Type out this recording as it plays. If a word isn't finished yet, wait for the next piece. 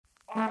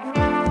You're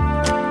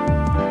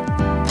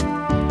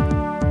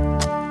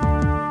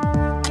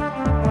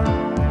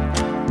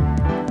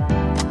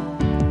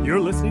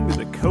listening to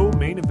the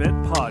Co-Main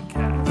Event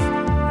Podcast.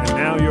 And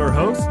now your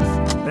hosts,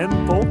 Ben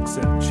Folks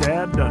and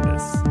Chad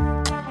Dundas.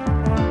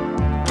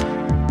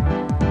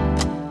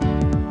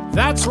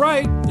 That's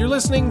right. You're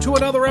listening to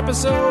another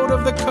episode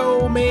of the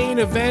Co-Main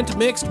Event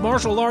Mixed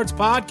Martial Arts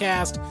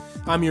Podcast.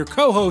 I'm your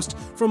co-host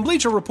from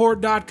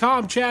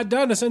BleacherReport.com, Chad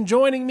Dundas, and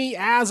joining me,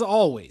 as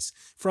always,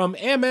 from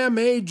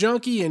MMA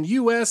Junkie and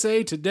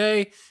USA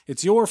Today,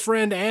 it's your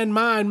friend and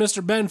mine,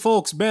 Mr. Ben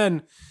Folks.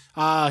 Ben,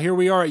 here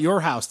we are at your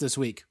house this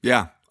week.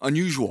 Yeah,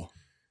 unusual.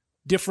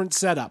 Different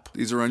setup.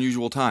 These are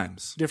unusual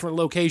times. Different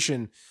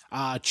location.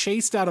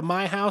 Chased out of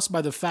my house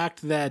by the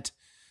fact that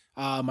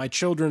my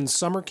children's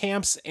summer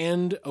camps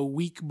end a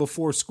week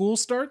before school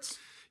starts.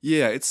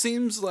 Yeah, it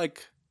seems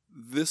like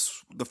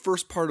the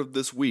first part of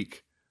this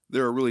week,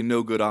 there are really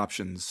no good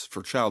options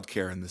for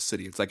childcare in this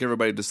city. It's like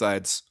everybody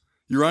decides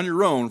you're on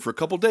your own for a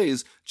couple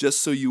days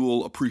just so you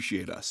will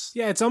appreciate us.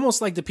 Yeah, it's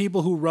almost like the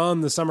people who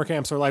run the summer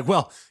camps are like,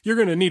 well, you're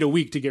going to need a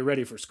week to get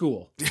ready for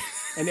school.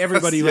 And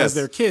everybody who has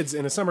their kids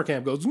in a summer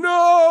camp goes,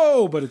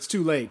 no, but it's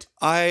too late.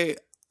 I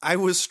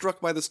was struck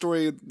by the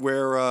story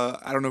where,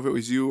 I don't know if it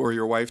was you or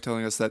your wife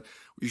telling us that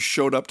you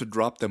showed up to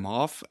drop them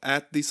off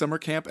at the summer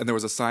camp, and there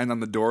was a sign on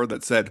the door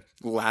that said,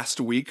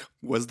 last week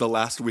was the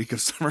last week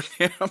of summer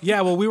camp. Yeah,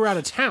 well, we were out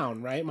of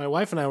town, right? My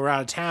wife and I were out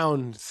of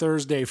town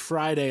Thursday,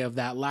 Friday of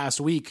that last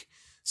week,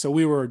 so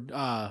we were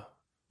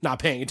not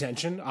paying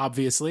attention,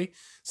 obviously.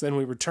 So then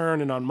we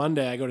return, and on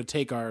Monday, I go to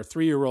take our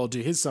 3-year-old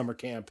to his summer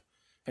camp,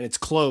 and it's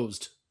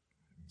closed.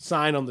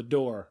 Sign on the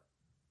door.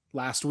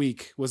 Last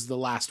week was the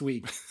last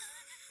week.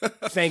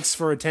 Thanks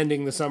for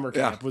attending the summer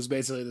camp was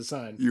basically the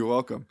sign. You're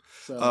welcome.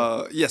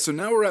 So. So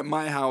now we're at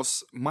my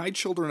house. My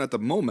children at the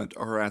moment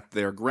are at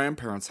their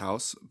grandparents'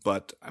 house,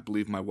 but I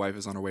believe my wife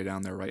is on her way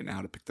down there right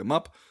now to pick them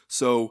up.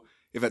 So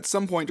if at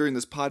some point during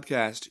this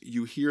podcast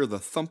you hear the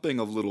thumping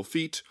of little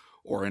feet,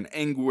 or an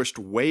anguished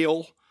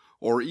wail,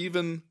 or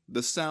even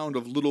the sound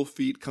of little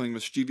feet coming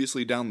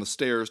mischievously down the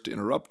stairs to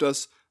interrupt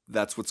us,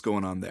 that's what's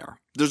going on there.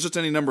 There's just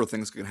any number of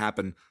things that can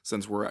happen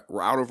since we're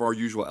out of our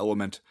usual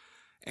element.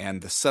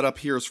 And the setup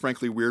here is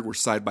frankly weird. We're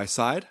side by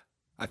side.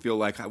 I feel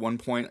like at one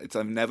point it's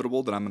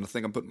inevitable that I'm going to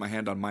think I'm putting my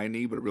hand on my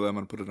knee, but really I'm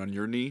going to put it on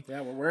your knee.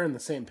 Yeah, we're wearing the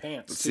same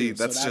pants, too, See, that's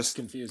so that's just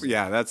confusing.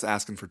 Yeah, that's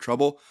asking for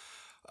trouble.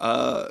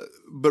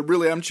 But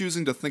really, I'm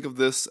choosing to think of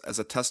this as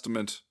a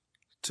testament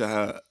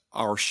to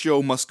our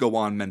show must go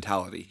on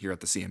mentality here at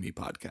the CME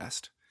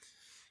podcast.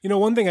 You know,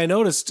 one thing I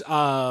noticed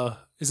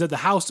is that the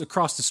house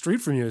across the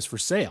street from you is for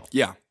sale.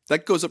 Yeah,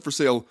 that goes up for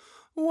sale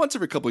once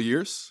every couple of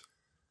years.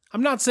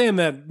 I'm not saying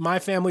that my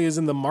family is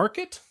in the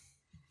market,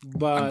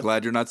 but I'm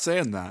glad you're not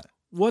saying that.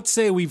 Let's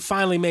say we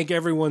finally make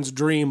everyone's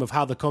dream of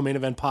how the Co-Main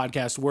Event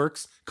Podcast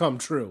works come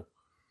true.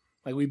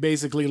 Like, we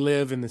basically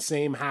live in the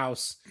same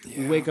house.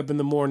 Yeah. We wake up in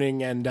the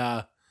morning and,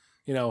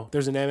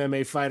 there's an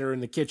MMA fighter in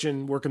the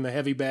kitchen working the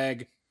heavy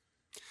bag.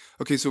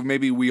 Okay, so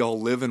maybe we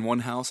all live in one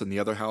house and the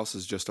other house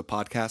is just a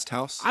podcast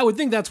house? I would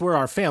think that's where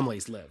our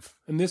families live.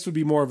 And this would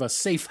be more of a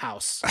safe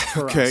house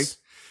for us.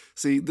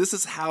 See, this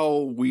is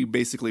how we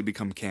basically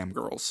become cam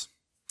girls.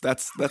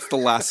 That's the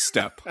last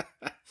step.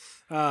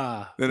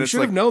 We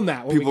should have known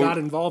that when we got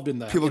involved in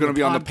that. People are going to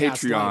be on the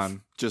Patreon, life.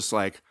 just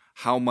like,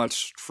 how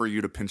much for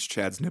you to pinch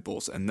Chad's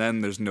nipples? And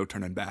then there's no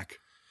turning back.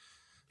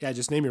 Yeah,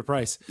 just name your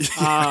price.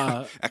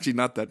 Actually,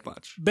 not that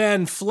much.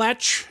 Ben,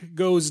 Fletch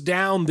goes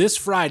down this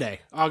Friday,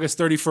 August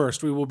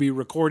 31st. We will be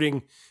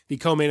recording the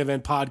Co-Main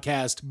Event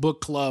Podcast book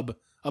club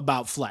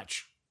about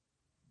Fletch.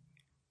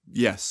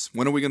 Yes.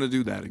 When are we going to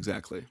do that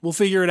exactly? We'll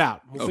figure it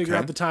out. We'll figure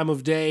out the time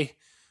of day.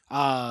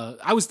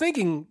 I was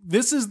thinking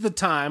this is the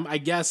time, I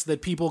guess,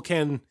 that people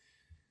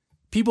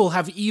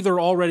have either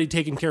already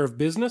taken care of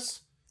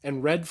business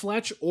and read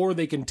Fletch, or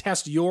they can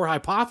test your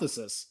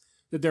hypothesis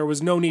that there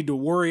was no need to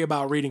worry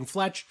about reading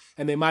Fletch,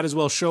 and they might as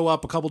well show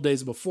up a couple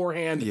days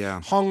beforehand,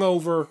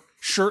 hungover,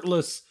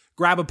 shirtless,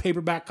 grab a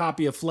paperback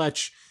copy of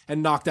Fletch,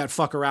 and knock that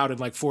fucker out in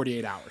like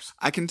 48 hours.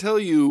 I can tell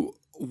you,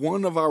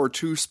 one of our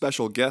 2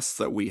 special guests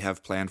that we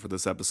have planned for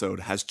this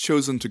episode has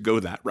chosen to go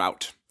that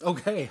route.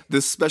 Okay.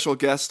 This special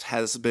guest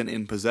has been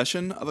in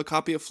possession of a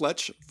copy of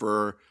Fletch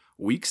for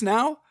weeks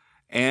now,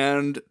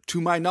 and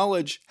to my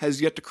knowledge,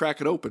 has yet to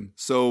crack it open.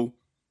 So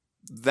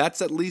that's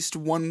at least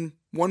one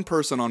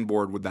person on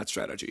board with that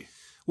strategy.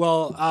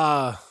 Well,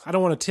 I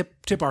don't want to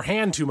tip our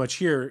hand too much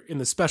here in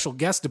the special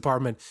guest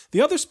department. The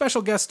other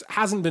special guest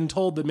hasn't been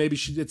told that maybe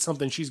it's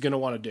something she's going to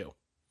want to do.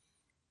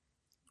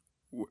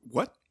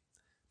 What?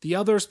 The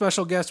other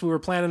special guest we were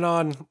planning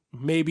on,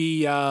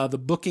 maybe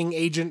the booking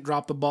agent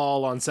dropped the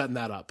ball on setting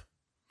that up.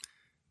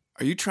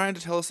 Are you trying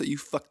to tell us that you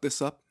fucked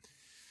this up?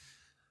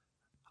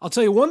 I'll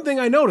tell you one thing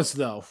I noticed,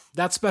 though.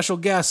 That special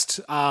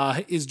guest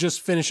is just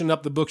finishing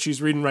up the book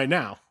she's reading right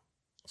now.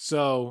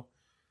 So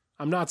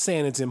I'm not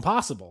saying it's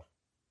impossible.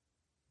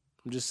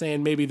 I'm just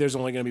saying maybe there's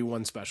only going to be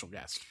one special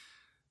guest.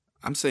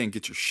 I'm saying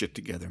get your shit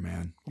together,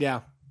 man.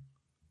 Yeah.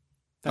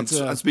 I'm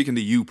speaking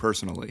to you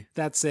personally.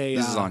 This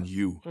is on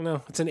you.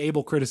 No, it's an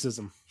able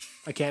criticism.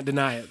 I can't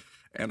deny it.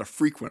 And a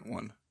frequent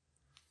one.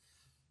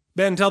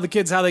 Ben, tell the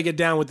kids how they get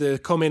down with the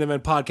Co-Main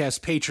Event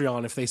Podcast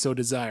Patreon if they so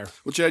desire.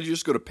 Well, Chad, you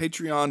just go to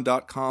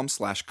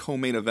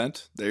patreon.com/co-main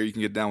event. There you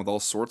can get down with all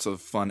sorts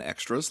of fun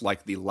extras,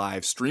 like the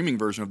live streaming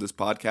version of this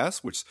podcast,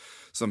 which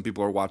some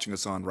people are watching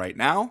us on right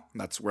now.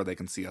 That's where they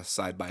can see us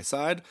side by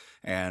side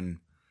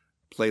and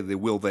play the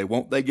will they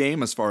won't they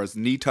game as far as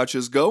knee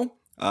touches go.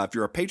 If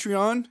you're a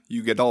Patreon,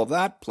 you get all of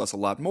that, plus a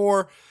lot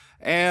more,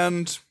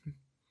 and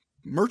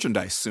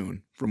merchandise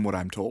soon, from what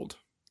I'm told.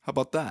 How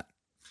about that?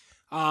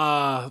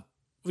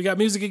 We got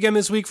music again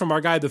this week from our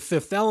guy, The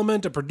Fifth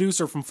Element, a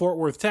producer from Fort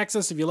Worth,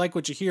 Texas. If you like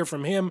what you hear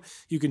from him,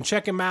 you can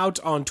check him out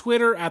on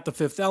Twitter at The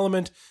Fifth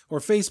Element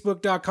or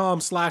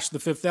Facebook.com/The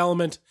Fifth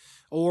Element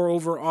or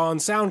over on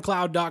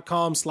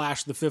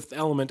SoundCloud.com/The Fifth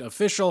Element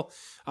Official.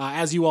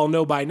 As you all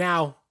know by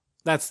now,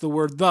 that's the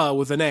word "the"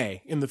 with an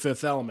A in The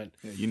Fifth Element.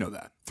 Yeah, you know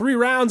that. 3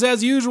 rounds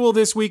as usual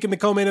this week in the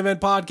Co-Main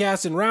Event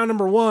Podcast. In round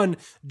number 1,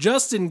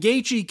 Justin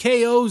Gaethje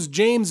KOs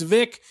James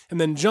Vick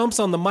and then jumps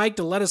on the mic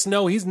to let us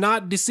know he's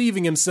not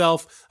deceiving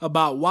himself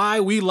about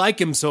why we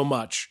like him so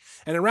much.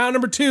 And in round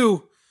number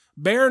 2,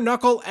 Bare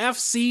Knuckle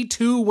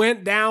FC2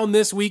 went down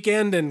this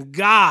weekend, and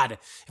God,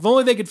 if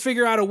only they could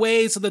figure out a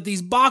way so that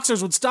these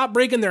boxers would stop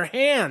breaking their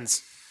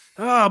hands.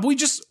 But we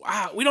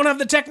don't have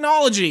the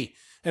technology.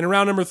 And in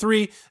round number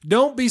 3,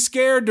 don't be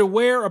scared to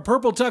wear a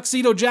purple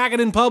tuxedo jacket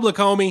in public,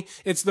 homie.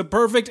 It's the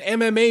perfect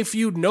MMA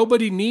feud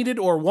nobody needed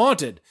or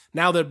wanted,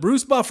 now that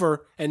Bruce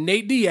Buffer and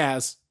Nate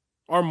Diaz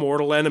are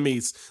mortal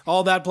enemies.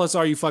 All that plus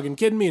Are You Fucking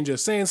Kidding Me and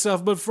Just Saying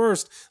Stuff. But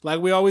first, like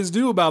we always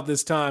do about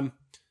this time,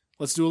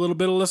 let's do a little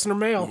bit of listener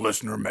mail.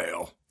 Listener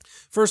mail.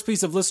 First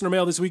piece of listener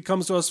mail this week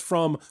comes to us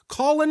from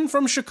Colin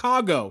from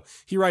Chicago.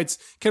 He writes,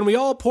 can we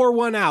all pour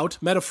one out,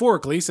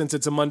 metaphorically, since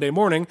it's a Monday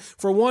morning,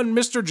 for one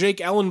Mr. Jake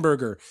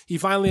Ellenberger? He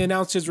finally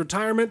announced his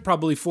retirement,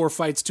 probably 4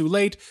 fights too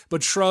late,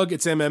 but shrug,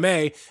 it's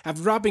MMA,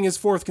 after dropping his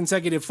 4th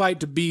consecutive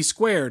fight to B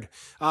squared.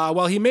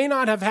 While he may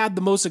not have had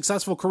the most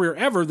successful career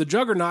ever, the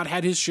Juggernaut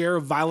had his share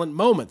of violent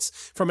moments.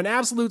 From an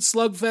absolute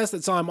slugfest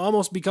that saw him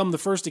almost become the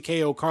first to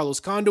KO Carlos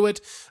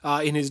Conduit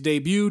in his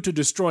debut, to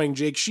destroying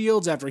Jake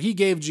Shields after he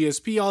gave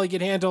GSP all he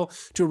could handle,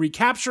 to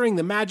recapturing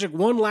the magic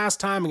one last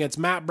time against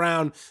Matt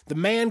Brown, the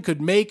man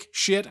could make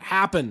shit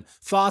happen.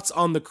 Thoughts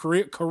on the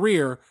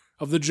career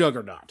of the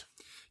Juggernaut?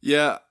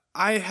 Yeah,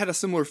 I had a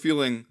similar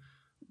feeling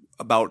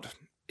about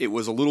it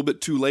was a little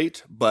bit too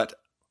late, but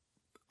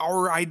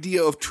our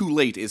idea of too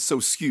late is so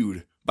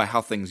skewed by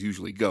how things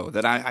usually go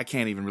that I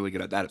can't even really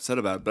get that upset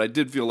about it. But I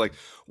did feel like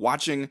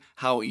watching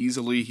how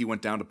easily he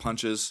went down to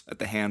punches at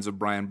the hands of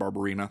Bryan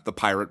Barberena, the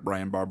pirate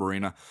Bryan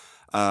Barberena,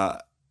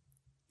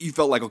 you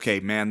felt like,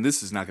 okay, man,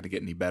 this is not going to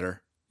get any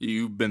better.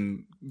 You've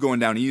been going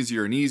down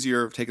easier and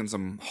easier, taking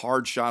some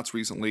hard shots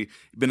recently,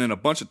 been in a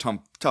bunch of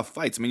tough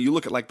fights. I mean, you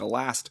look at like the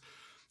last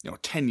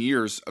 10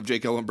 years of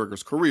Jake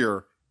Ellenberger's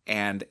career,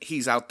 and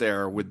he's out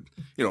there with,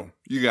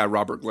 you got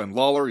Robert Glenn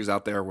Lawler, he's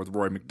out there with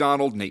Roy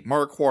McDonald, Nate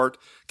Marquardt,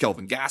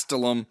 Kelvin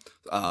Gastelum,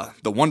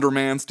 the Wonder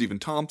Man, Stephen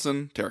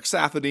Thompson, Tarek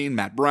Safadine,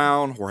 Matt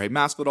Brown, Jorge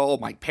Masvidal,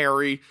 Mike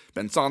Perry,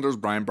 Ben Saunders,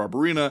 Bryan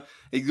Barberena.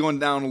 He's going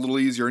down a little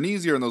easier and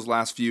easier in those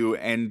last few,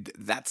 and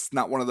that's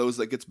not one of those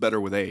that gets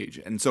better with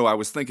age. And so I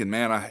was thinking,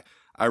 man,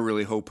 I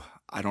really hope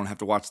I don't have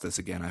to watch this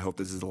again. I hope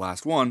this is the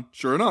last one.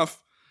 Sure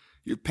enough,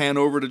 you pan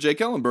over to Jake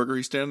Ellenberger,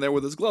 he's standing there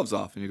with his gloves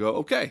off, and you go,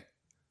 okay,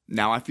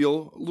 now I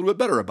feel a little bit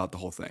better about the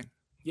whole thing.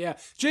 Yeah,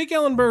 Jake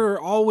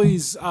Ellenberger,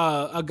 always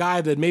a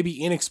guy that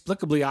maybe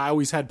inexplicably I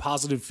always had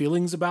positive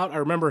feelings about. I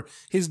remember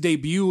his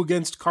debut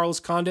against Carlos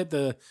Condit,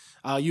 the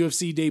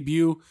UFC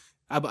debut.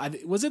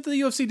 Was it the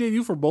UFC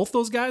debut for both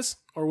those guys?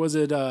 Or was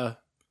it, I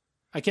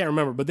can't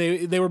remember, but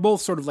they were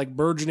both sort of like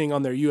burgeoning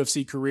on their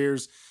UFC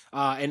careers.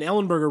 And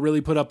Ellenberger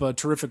really put up a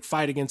terrific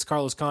fight against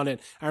Carlos Condit.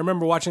 I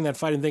remember watching that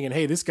fight and thinking,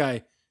 hey, this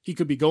guy, he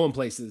could be going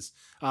places,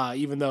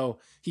 even though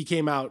he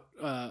came out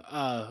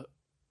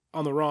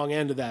on the wrong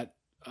end of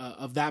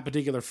that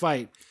particular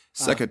fight.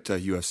 Second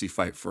UFC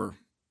fight for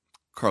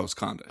Carlos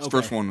Condit. His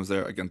first one was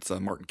there against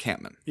Martin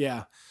Kampmann.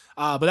 Yeah,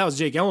 but that was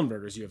Jake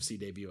Ellenberger's UFC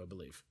debut, I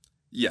believe.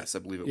 Yes, I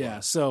believe it was. Yeah,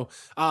 so,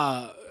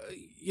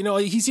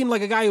 he seemed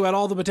like a guy who had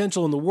all the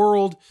potential in the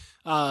world.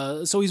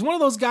 So he's one of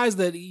those guys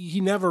that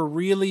he never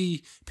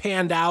really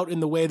panned out in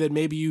the way that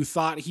maybe you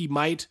thought he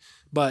might,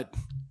 but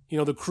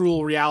the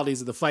cruel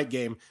realities of the fight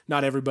game,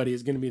 not everybody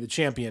is going to be the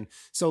champion.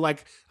 So,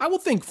 like, I will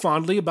think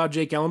fondly about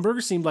Jake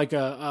Ellenberger. Seemed like he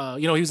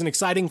was an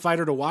exciting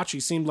fighter to watch. He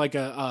seemed like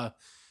a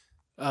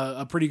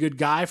pretty good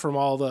guy from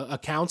all the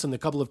accounts and the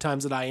couple of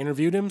times that I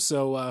interviewed him.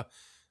 So,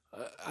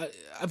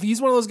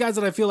 he's one of those guys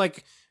that I feel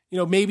like,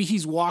 maybe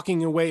he's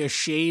walking away a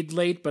shade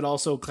late, but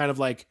also kind of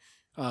like,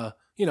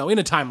 in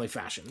a timely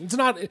fashion. It's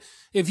not,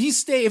 if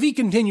he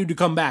continued to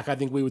come back, I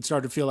think we would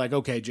start to feel like,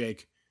 okay,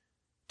 Jake,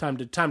 time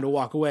to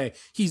walk away.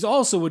 He's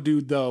also a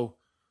dude, though,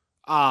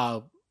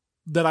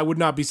 that I would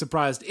not be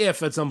surprised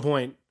if at some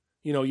point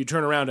you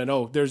turn around and,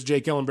 oh, there's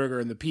Jake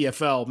Ellenberger in the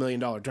PFL $1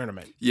 million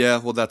tournament. Yeah,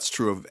 well, that's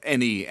true of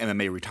any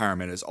MMA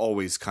retirement. Is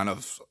always kind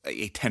of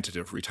a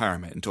tentative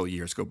retirement until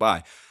years go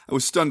by. I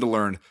was stunned to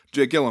learn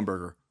Jake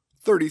Ellenberger,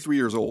 33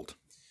 years old.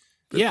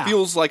 It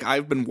feels like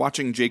I've been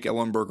watching Jake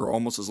Ellenberger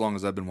almost as long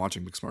as I've been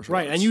watching mixed martial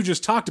arts. Right, and you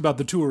just talked about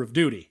the Tour of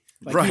Duty.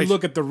 You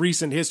look at the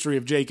recent history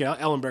of Jake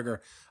Ellenberger,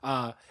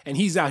 and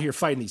he's out here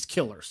fighting these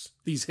killers,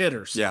 these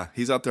hitters. Yeah,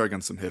 he's out there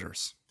against some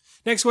hitters.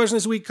 Next question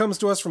this week comes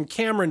to us from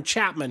Cameron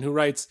Chapman, who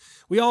writes,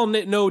 we all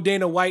know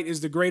Dana White is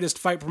the greatest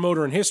fight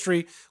promoter in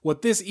history.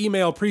 What this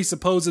email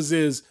presupposes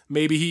is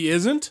maybe he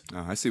isn't.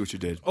 Oh, I see what you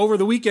did. Over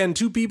the weekend,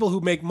 two people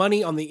who make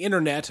money on the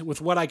internet with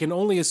what I can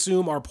only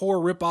assume are poor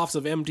ripoffs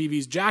of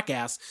MTV's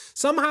Jackass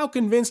somehow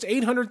convinced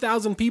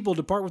 800,000 people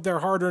to part with their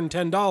hard-earned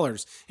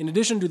 $10, in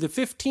addition to the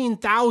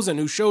 15,000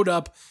 who showed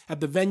up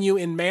at the venue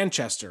in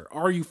Manchester.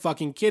 Are you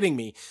fucking kidding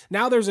me?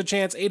 Now there's a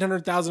chance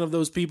 800,000 of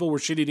those people were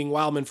shit-eating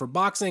Wildman for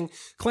boxing,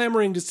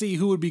 clamoring to see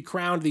who would be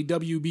crowned the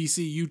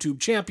WBC YouTube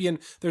champion.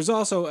 There's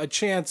also a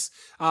chance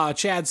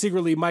Chad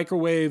secretly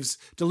microwaves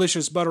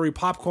delicious buttery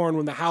popcorn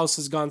when the house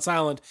has gone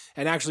silent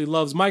and actually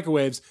loves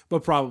microwaves,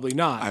 but probably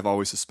not. I've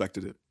always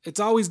suspected it. It's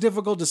always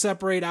difficult to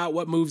separate out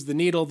what moves the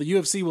needle. The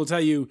UFC will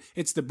tell you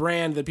it's the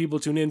brand that people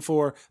tune in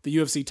for, the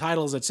UFC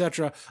titles,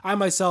 etc. I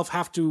myself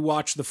have to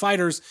watch the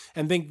fighters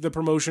and think the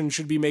promotion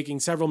should be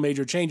making several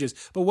major changes.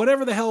 But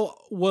whatever the hell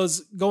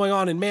was going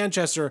on in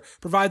Manchester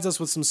provides us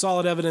with some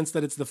solid evidence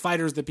that it's the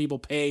fighters that people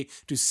pay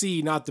to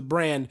see, not the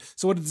brand.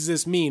 So what does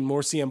this mean?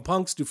 More CM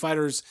Punks? Do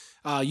fighters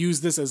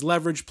use this as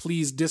leverage?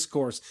 Please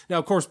discourse. Now,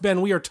 of course,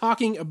 Ben, we are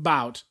talking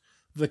about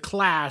the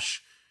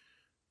clash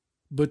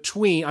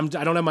between,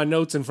 I don't have my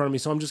notes in front of me,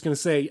 so I'm just going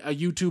to say a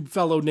YouTube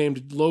fellow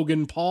named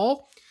Logan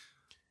Paul.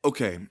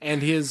 Okay.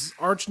 And his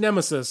arch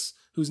nemesis,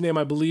 whose name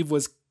I believe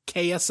was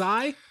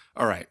KSI.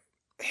 All right.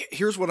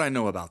 Here's what I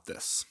know about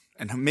this.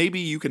 And maybe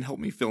you can help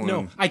me fill in.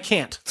 No, I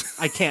can't.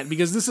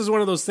 Because this is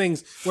one of those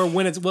things where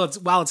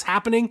while it's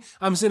happening,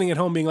 I'm sitting at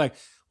home being like,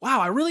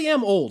 wow, I really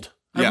am old.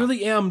 I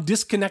really am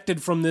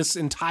disconnected from this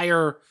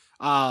entire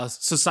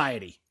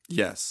society.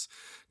 Yes.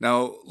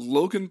 Now,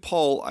 Logan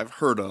Paul I've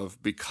heard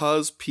of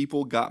because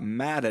people got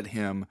mad at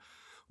him.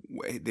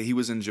 He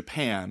was in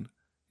Japan,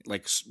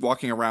 like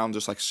walking around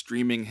just like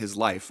streaming his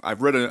life.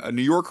 I've read a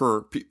New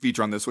Yorker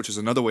feature on this, which is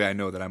another way I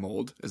know that I'm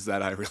old, is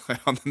that I rely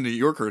on the New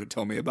Yorker to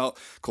tell me about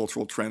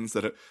cultural trends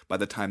that by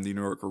the time the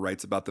New Yorker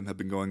writes about them have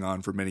been going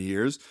on for many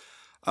years.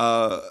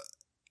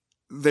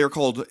 They're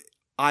called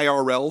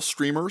IRL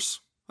streamers,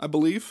 I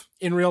believe.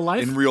 In real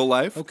life? In real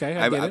life. Okay,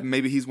 I get it.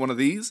 Maybe he's one of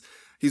these.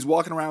 He's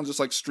walking around just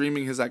like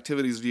streaming his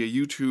activities via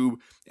YouTube,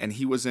 and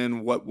he was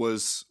in what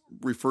was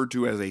referred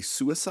to as a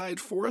suicide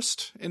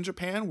forest in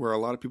Japan, where a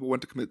lot of people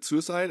went to commit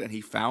suicide, and he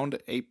found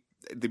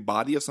the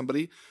body of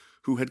somebody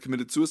who had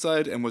committed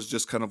suicide and was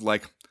just kind of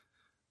like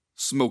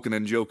smoking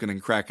and joking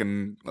and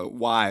cracking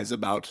wise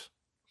about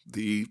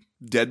the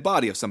dead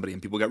body of somebody,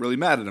 and people got really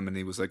mad at him, and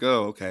he was like,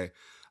 oh, okay,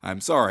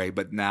 I'm sorry,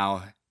 but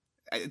now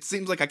it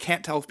seems like I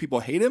can't tell if people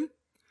hate him,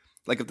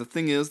 like if the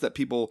thing is that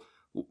people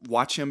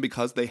watch him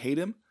because they hate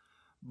him.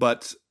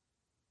 But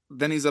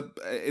then he's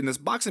in this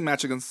boxing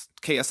match against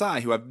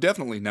KSI, who I've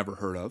definitely never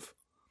heard of.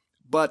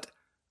 But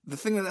the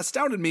thing that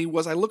astounded me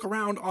was I look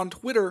around on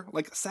Twitter,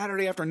 like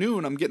Saturday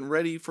afternoon, I'm getting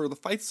ready for the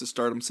fights to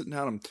start. I'm sitting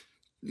down,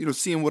 I'm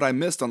seeing what I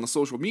missed on the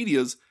social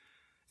medias.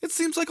 It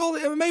seems like all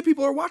the MMA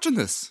people are watching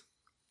this.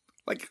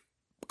 Like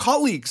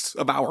colleagues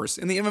of ours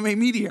in the MMA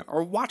media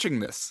are watching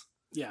this.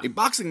 Yeah. A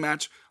boxing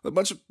match with a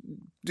bunch of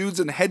dudes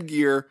in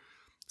headgear.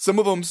 Some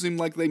of them seem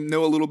like they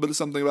know a little bit of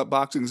something about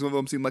boxing. Some of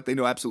them seem like they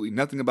know absolutely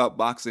nothing about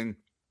boxing.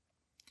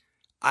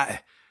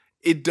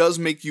 It does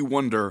make you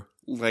wonder,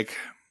 like,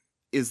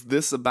 is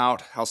this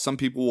about how some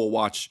people will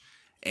watch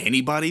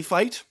anybody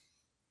fight,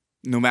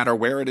 no matter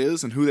where it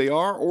is and who they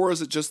are? Or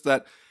is it just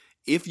that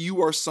if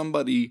you are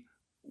somebody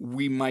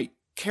we might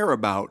care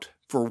about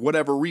for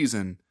whatever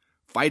reason,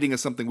 fighting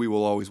is something we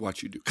will always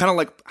watch you do? Kind of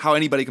like how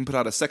anybody can put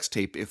out a sex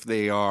tape if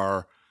they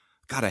are,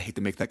 God, I hate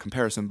to make that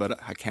comparison, but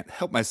I can't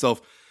help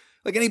myself.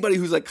 Like anybody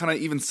who's like kind of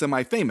even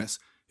semi-famous,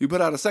 you put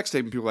out a sex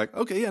tape and people are like,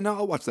 okay, yeah, no,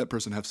 I'll watch that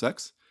person have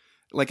sex.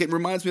 Like it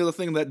reminds me of the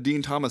thing that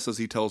Dean Thomas says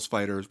he tells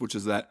fighters, which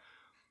is that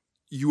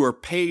you are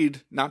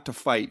paid not to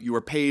fight, you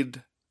are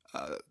paid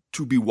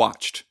to be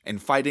watched.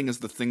 And fighting is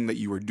the thing that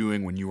you are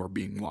doing when you are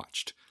being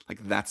watched.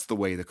 Like that's the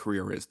way the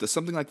career is. Does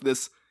something like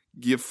this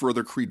give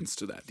further credence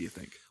to that, do you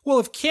think? Well,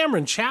 if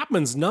Cameron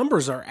Chapman's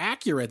numbers are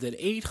accurate, that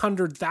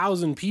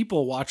 800,000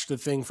 people watched the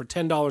thing for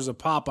 $10 a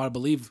pop, I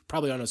believe,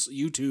 probably on a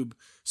YouTube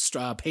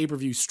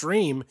pay-per-view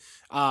stream,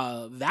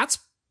 that's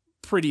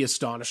pretty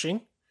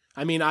astonishing.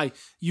 I mean,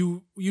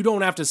 you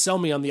don't have to sell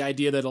me on the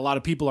idea that a lot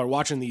of people are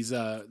watching these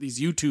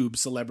YouTube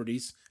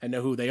celebrities and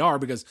know who they are,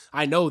 because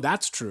I know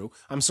that's true.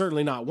 I'm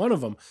certainly not one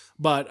of them,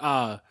 but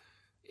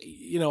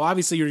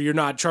obviously you're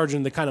not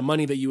charging the kind of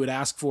money that you would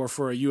ask for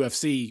a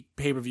UFC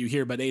pay-per-view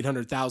here, but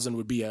 800,000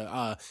 would be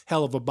a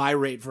hell of a buy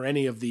rate for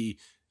any of the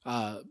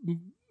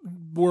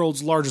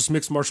world's largest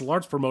mixed martial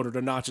arts promoter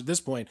to notch at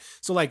this point.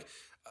 So like,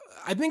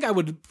 I think I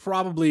would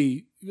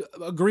probably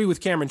agree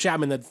with Cameron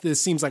Chapman that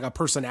this seems like a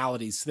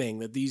personalities thing,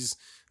 that these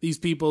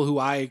people who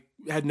I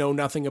had known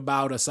nothing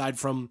about aside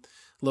from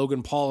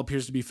Logan Paul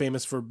appears to be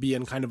famous for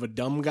being kind of a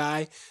dumb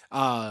guy.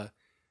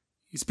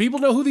 These people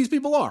know who these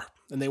people are,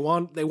 and they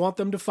want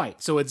them to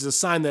fight. So it's a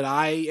sign that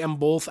I am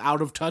both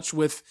out of touch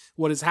with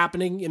what is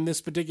happening in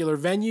this particular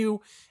venue,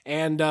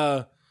 and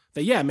that,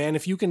 yeah, man,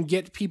 if you can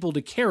get people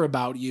to care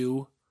about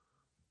you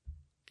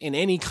in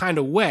any kind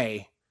of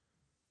way,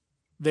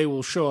 they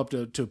will show up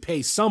to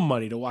pay some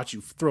money to watch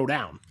you throw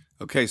down.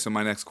 Okay, so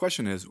my next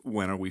question is,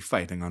 when are we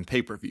fighting on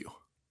pay-per-view?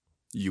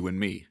 You and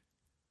me.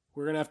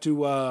 We're going to have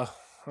to, I'm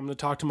going to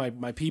talk to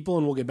my people,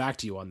 and we'll get back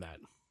to you on that.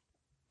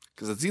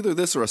 Because it's either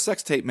this or a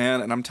sex tape,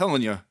 man, and I'm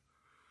telling you.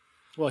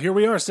 Well, here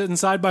we are sitting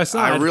side by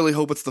side. I really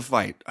hope it's the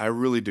fight. I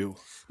really do.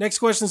 Next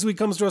question this week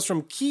comes to us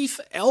from Keith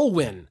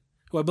Elwin,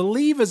 who I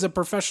believe is a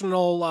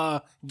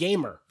professional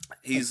gamer.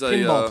 He's a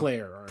pinball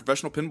player.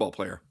 Professional pinball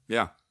player,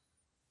 yeah.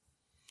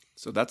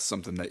 So that's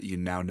something that you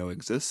now know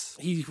exists.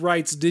 He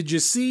writes, "Did you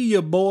see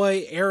your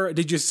boy Eric?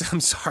 I'm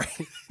sorry.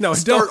 No,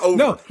 start don't.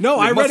 over. No.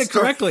 You I read it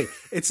start. correctly.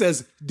 It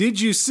says, "Did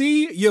you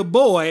see your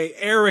boy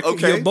Eric?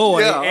 Okay. Your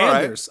boy Yeah, all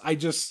Anders?" I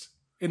just,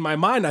 in my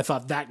mind, I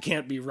thought that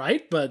can't be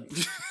right, but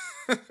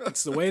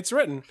that's the way it's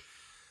written.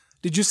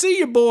 Did you see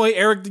your boy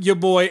Eric, your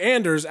boy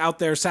Anders, out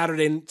there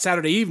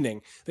Saturday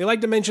evening? They like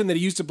to mention that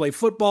he used to play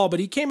football, but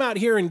he came out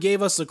here and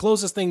gave us the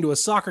closest thing to a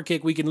soccer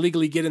kick we can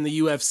legally get in the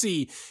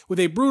UFC with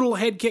a brutal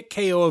head kick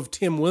KO of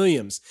Tim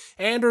Williams.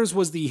 Anders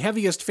was the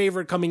heaviest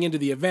favorite coming into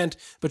the event,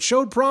 but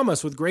showed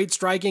promise with great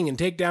striking and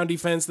takedown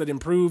defense that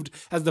improved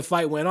as the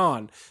fight went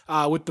on.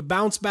 With the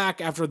bounce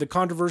back after the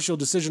controversial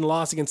decision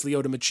loss against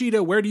Lyoto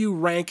Machida, where do you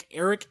rank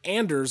Eric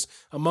Anders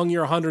among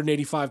your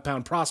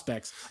 185-pound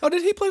prospects? Oh,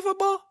 did he play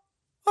football?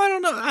 I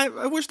don't know.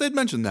 I wish they'd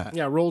mentioned that.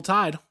 Yeah, Roll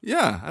Tide.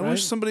 Yeah, I Right?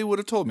 wish somebody would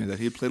have told me that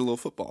he had played a little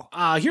football.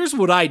 Here's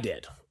what I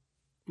did.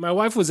 My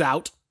wife was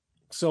out,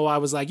 so I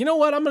was like, you know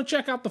what? I'm going to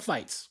check out the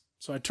fights.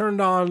 So I turned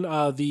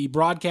on the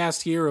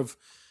broadcast here of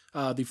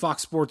the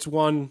Fox Sports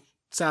 1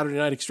 Saturday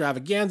Night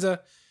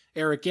Extravaganza.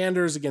 Eric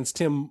Anders against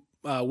Tim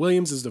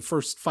Williams is the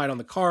first fight on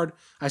the card.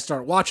 I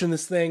start watching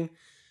this thing.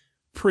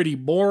 Pretty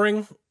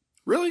boring.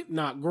 Really?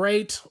 Not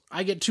great.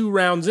 I get 2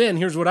 rounds in.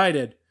 Here's what I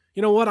did.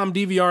 You know what? I'm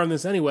DVRing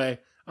this anyway.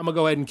 I'm going to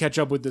go ahead and catch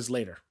up with this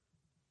later.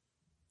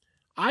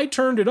 I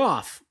turned it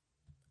off,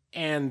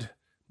 and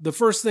the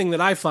first thing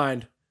that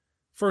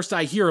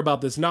I hear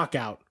about this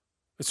knockout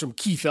is from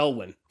Keith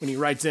Elwin when he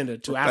writes in to ask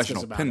us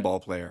about it. Professional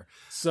pinball player.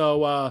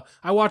 So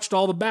I watched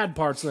all the bad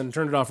parts and then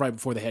turned it off right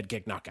before the head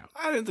kick knockout.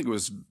 I didn't think it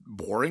was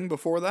boring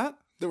before that.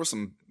 There were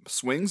some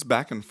swings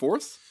back and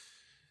forth.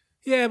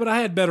 Yeah, but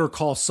I had Better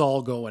Call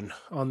Saul going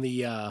on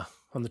the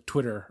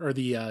Twitter or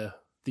the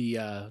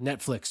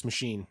Netflix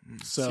machine.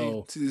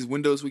 So see these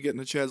windows we get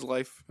into Chad's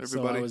life,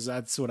 everybody. So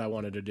that's what I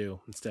wanted to do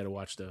instead of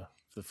watch the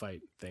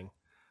fight thing.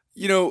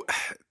 You know,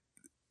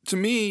 to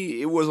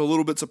me, it was a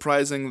little bit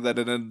surprising that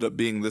it ended up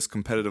being this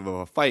competitive of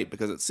a fight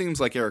because it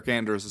seems like Eric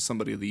Anders is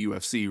somebody the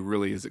UFC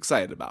really is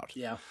excited about.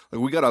 Yeah.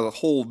 Like we got a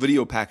whole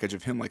video package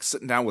of him like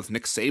sitting down with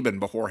Nick Saban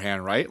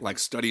beforehand, right? Like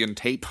studying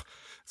tape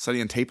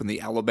in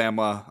the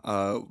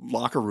Alabama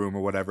locker room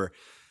or whatever.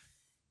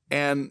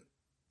 And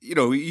you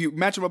know, you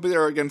match him up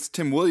there against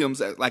Tim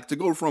Williams, like to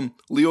go from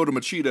Lyoto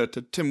Machida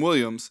to Tim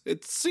Williams,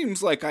 it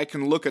seems like I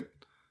can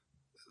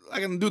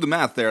do the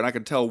math there and I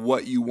can tell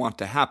what you want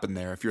to happen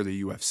there if you're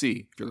the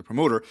UFC, if you're the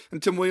promoter. And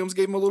Tim Williams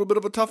gave him a little bit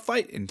of a tough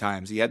fight in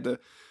times. He had to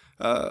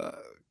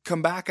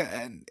come back,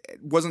 and it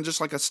wasn't just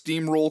like a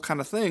steamroll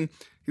kind of thing.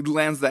 He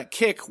lands that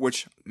kick,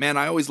 which, man,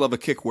 I always love a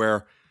kick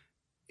where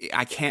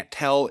I can't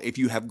tell if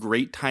you have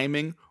great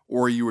timing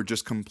or you were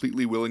just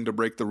completely willing to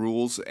break the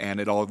rules and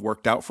it all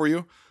worked out for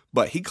you.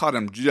 But he caught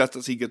him just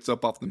as he gets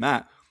up off the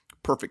mat.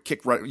 Perfect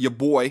kick, right, your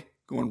boy,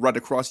 going right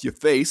across your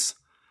face.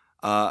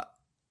 I'm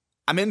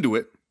into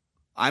it.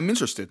 I'm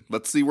interested.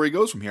 Let's see where he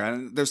goes from here.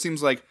 And there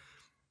seems like,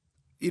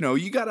 you know,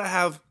 you got to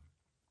have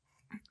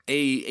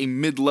a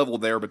mid-level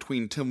there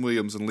between Tim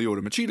Williams and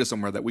Lyoto Machida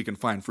somewhere that we can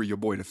find for your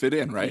boy to fit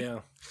in, right?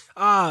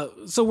 Yeah.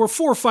 So we're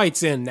 4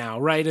 fights in now,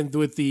 right? And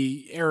with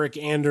the Eric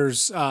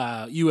Anders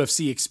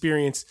UFC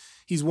experience,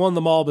 he's won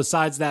them all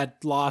besides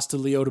that loss to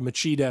Lyoto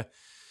Machida.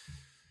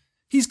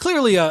 He's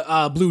clearly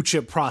a blue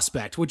chip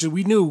prospect, which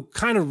we knew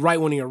kind of right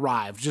when he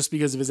arrived, just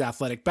because of his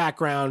athletic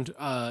background,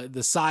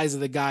 the size of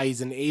the guy.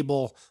 He's an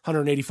able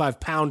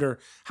 185-pounder.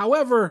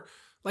 However,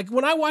 like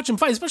when I watch him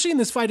fight, especially in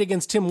this fight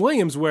against Tim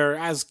Williams, where,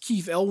 as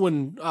Keith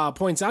Elwin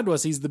points out to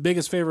us, he's the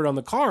biggest favorite on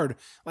the card.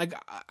 Like,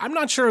 I'm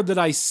not sure that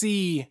I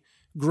see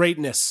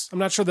greatness. I'm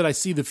not sure that I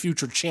see the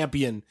future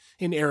champion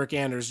in Eric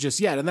Anders just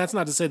yet. And that's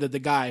not to say that the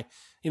guy,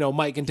 you know,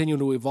 might continue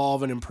to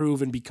evolve and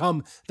improve and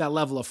become that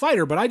level of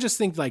fighter. But I just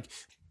think, like,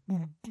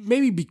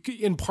 maybe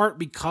in part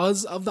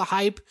because of the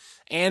hype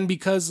and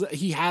because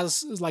he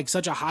has like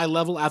such a high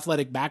level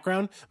athletic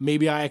background,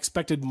 maybe I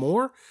expected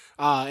more.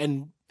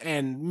 And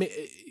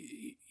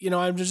you know,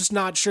 I'm just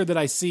not sure that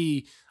I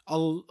see.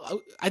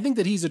 I think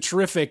that he's a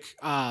terrific.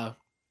 I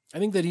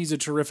think that he's a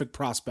terrific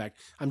prospect.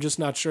 I'm just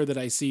not sure that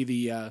I see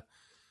the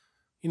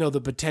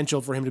the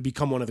potential for him to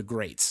become one of the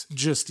greats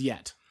just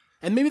yet.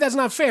 And maybe that's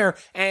not fair.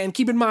 And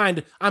keep in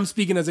mind, I'm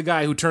speaking as a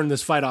guy who turned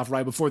this fight off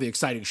right before the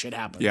exciting shit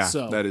happened. Yeah,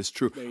 so, that is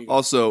true.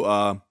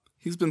 Also,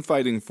 he's been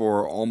fighting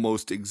for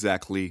almost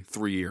exactly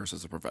 3 years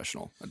as a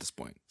professional at this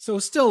point. So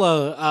still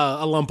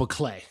a lump of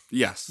clay.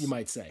 Yes. You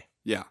might say.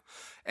 Yeah.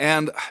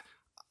 And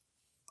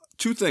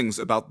two things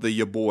about the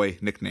ya boy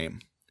nickname.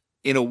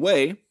 In a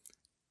way,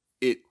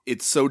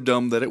 it's so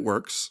dumb that it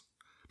works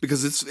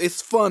because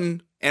it's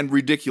fun and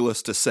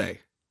ridiculous to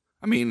say.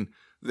 I mean,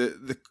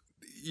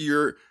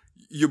 your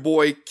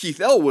boy Keith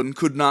Elwin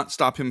could not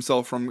stop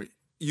himself from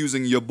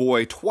using ya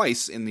boy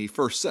twice in the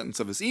first sentence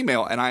of his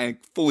email, and I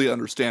fully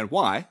understand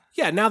why.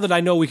 Yeah, now that I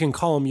know we can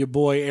call him your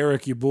boy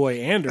Eric, your boy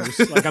Anders,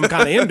 like I'm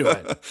kind of into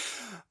it.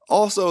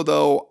 Also,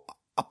 though,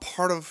 a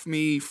part of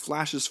me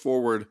flashes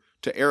forward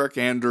to Eric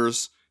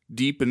Anders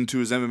deep into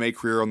his MMA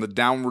career on the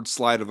downward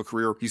slide of a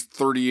career. He's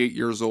 38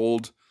 years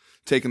old,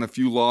 taking a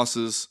few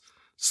losses,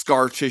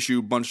 scar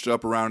tissue bunched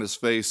up around his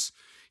face,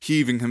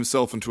 heaving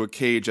himself into a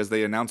cage as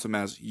they announce him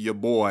as ya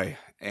boy,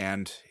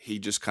 and he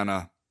just kind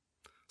of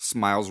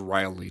smiles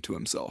wryly to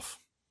himself.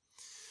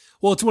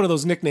 Well, it's one of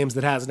those nicknames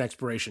that has an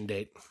expiration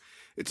date.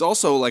 It's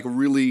also like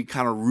really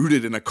kind of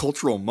rooted in a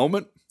cultural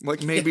moment.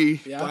 Like maybe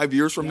 5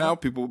 years from now,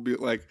 people will be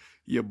like,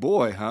 ya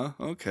boy, huh?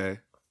 Okay.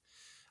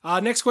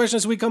 Next question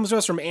this week comes to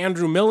us from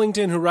Andrew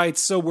Millington, who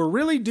writes, so we're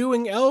really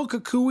doing El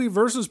Kukui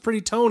versus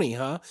Pretty Tony,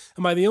 huh?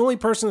 Am I the only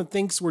person that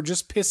thinks we're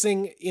just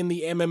pissing in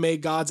the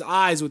MMA god's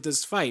eyes with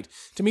this fight?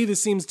 To me,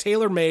 this seems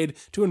tailor-made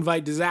to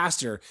invite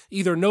disaster.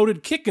 Either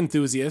noted kick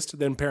enthusiast,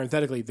 then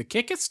parenthetically, the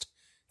kickist?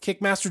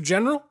 Kickmaster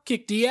General,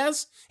 Kick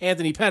Diaz,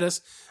 Anthony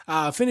Pettis,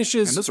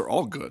 finishes... And those are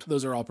all good.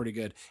 Those are all pretty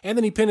good.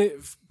 Anthony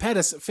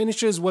Pettis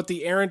finishes what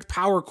the errant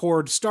power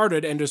cord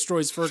started and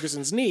destroys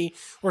Ferguson's knee,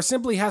 or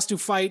simply has the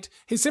fight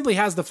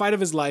of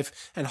his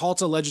life and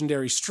halts a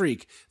legendary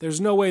streak. There's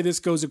no way this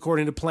goes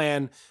according to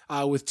plan,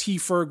 with T.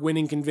 Ferg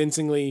winning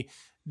convincingly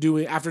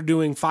after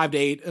doing 5 to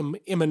 8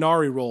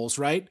 Imanari rolls,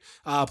 right?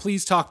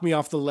 Please talk me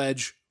off the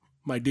ledge,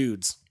 my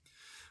dudes.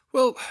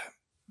 Well...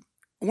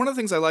 One of the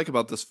things I like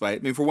about this fight,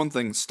 I mean, for one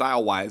thing,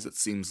 style-wise, it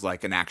seems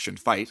like an action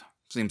fight.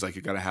 Seems like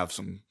you got to have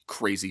some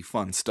crazy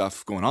fun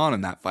stuff going on in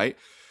that fight.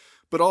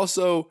 But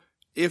also,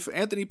 if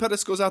Anthony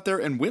Pettis goes out there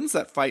and wins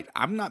that fight,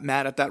 I'm not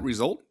mad at that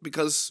result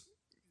because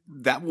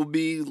that will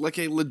be like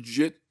a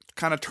legit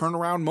kind of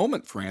turnaround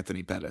moment for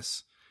Anthony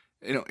Pettis.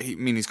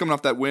 He's coming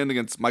off that win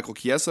against Michael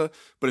Chiesa,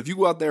 but if you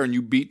go out there and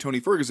you beat Tony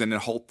Ferguson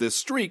and halt this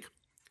streak,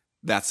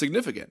 that's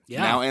significant.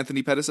 Yeah. Now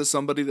Anthony Pettis is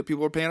somebody that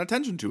people are paying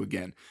attention to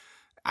again.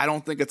 I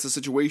don't think it's a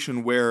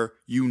situation where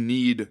you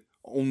need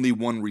only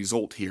one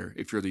result here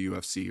if you're the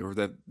UFC, or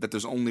that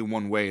there's only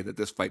one way that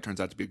this fight turns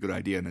out to be a good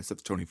idea, and it's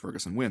if Tony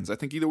Ferguson wins. I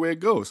think either way it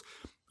goes,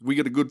 we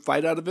get a good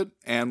fight out of it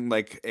and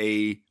like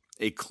a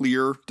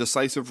clear,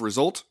 decisive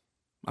result.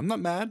 I'm not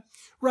mad.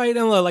 Right,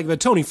 and like the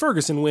Tony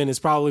Ferguson win is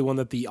probably one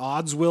that the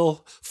odds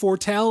will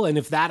foretell, and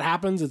if that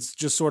happens, it's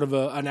just sort of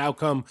an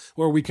outcome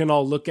where we can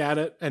all look at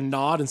it and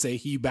nod and say,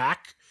 he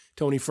back.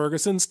 Tony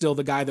Ferguson, still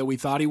the guy that we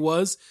thought he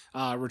was,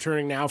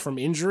 returning now from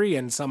injury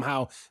and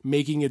somehow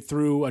making it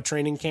through a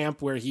training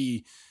camp where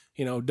he,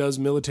 does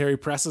military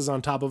presses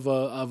on top of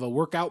a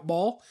workout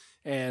ball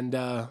and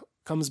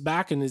comes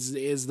back and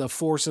is the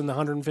force in the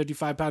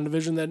 155-pound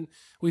division that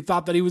we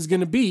thought that he was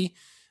going to be.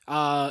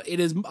 It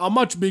is a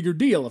much bigger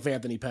deal if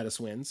Anthony Pettis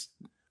wins.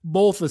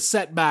 Both a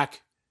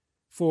setback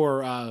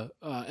for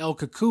El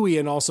Kukui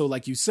and also,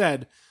 like you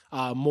said,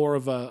 more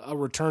of a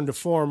return to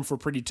form for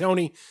Pretty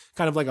Tony,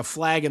 kind of like a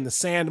flag in the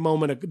sand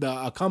moment,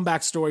 a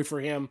comeback story for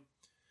him,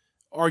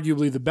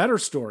 arguably the better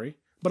story.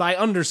 But I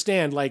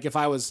understand, like, if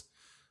I was,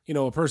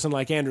 a person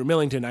like Andrew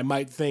Millington, I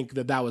might think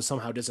that was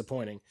somehow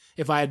disappointing.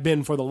 If I had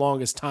been for the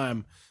longest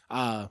time,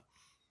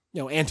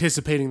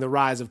 anticipating the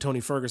rise of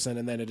Tony Ferguson,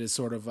 and then it is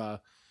sort of,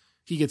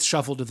 he gets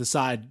shuffled to the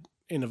side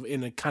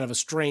in a kind of a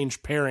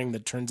strange pairing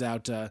that turns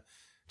out to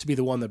be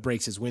the one that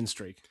breaks his win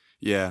streak.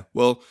 Yeah,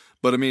 well,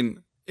 but I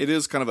mean, it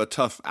is kind of a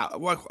tough,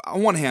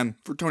 on one hand,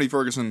 for Tony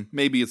Ferguson,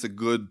 maybe it's a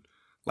good,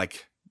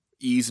 like,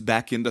 ease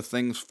back into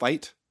things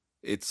fight.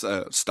 It's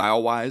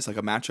style-wise, like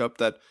a matchup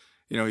that,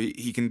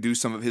 he can do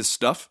some of his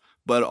stuff.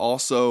 But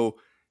also,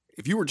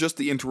 if you were just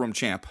the interim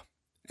champ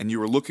and you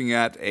were looking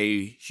at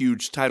a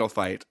huge title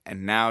fight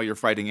and now you're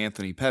fighting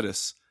Anthony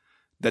Pettis,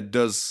 that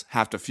does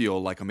have to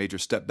feel like a major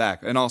step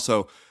back. And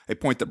also, a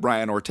point that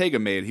Brian Ortega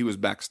made, he was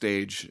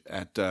backstage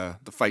at the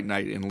fight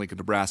night in Lincoln,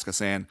 Nebraska,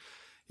 saying,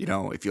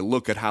 if you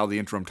look at how the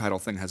interim title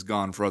thing has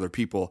gone for other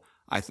people,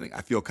 I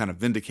feel kind of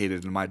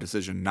vindicated in my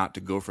decision not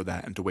to go for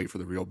that and to wait for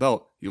the real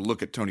belt. You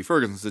look at Tony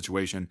Ferguson's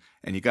situation,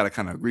 and you got to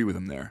kind of agree with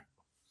him there.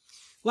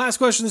 Last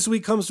question this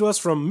week comes to us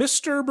from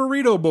Mr.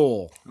 Burrito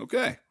Bowl.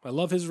 Okay. I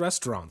love his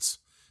restaurants.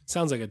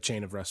 Sounds like a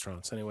chain of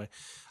restaurants anyway.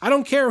 I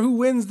don't care who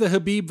wins the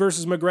Khabib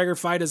versus McGregor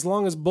fight as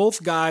long as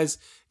both guys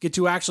get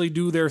to actually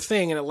do their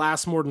thing and it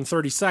lasts more than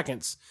 30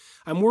 seconds.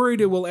 I'm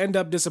worried it will end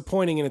up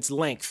disappointing in its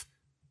length.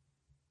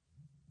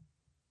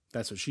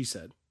 That's what she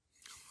said.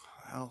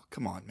 Well,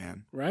 come on,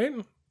 man. Right?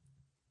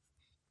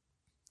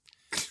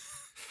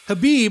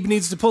 Habib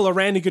needs to pull a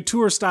Randy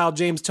Couture-style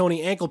James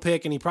Toney ankle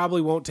pick, and he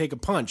probably won't take a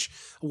punch.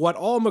 What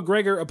all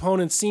McGregor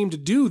opponents seem to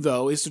do,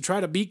 though, is to try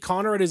to beat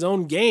Conor at his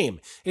own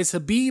game. Is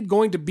Habib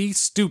going to be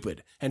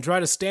stupid and try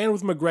to stand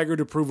with McGregor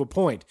to prove a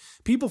point?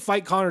 People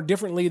fight Conor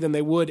differently than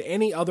they would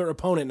any other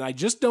opponent, and I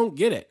just don't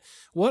get it.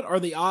 What are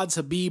the odds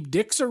Habib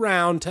dicks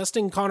around,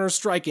 testing Conor's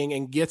striking,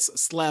 and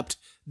gets slept?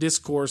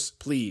 Discourse,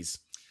 please.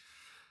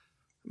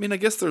 I mean, I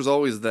guess there's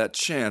always that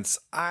chance.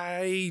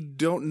 I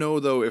don't know,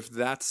 though, if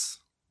that's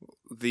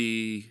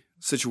the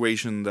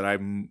situation that I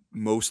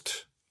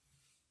most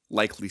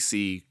likely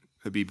see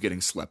Habib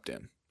getting slept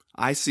in.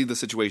 I see the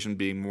situation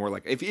being more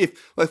like, if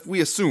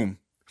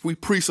we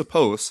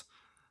presuppose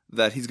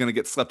that he's going to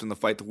get slept in the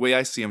fight, the way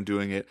I see him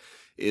doing it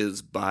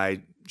is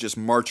by just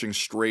marching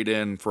straight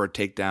in for a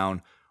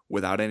takedown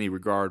without any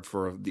regard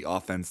for the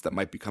offense that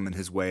might be coming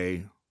his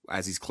way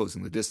as he's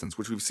closing the distance,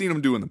 which we've seen him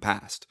do in the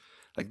past.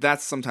 Like,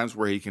 that's sometimes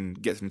where he can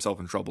get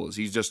himself in trouble, is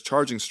he's just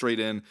charging straight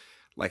in,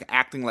 like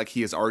acting like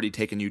he has already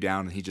taken you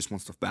down and he just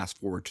wants to fast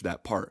forward to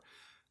that part.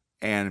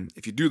 And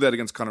if you do that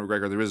against Conor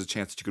McGregor, there is a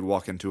chance that you could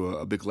walk into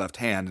a big left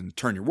hand and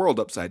turn your world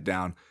upside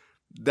down.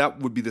 That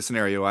would be the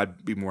scenario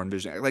I'd be more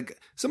envisioning. Like,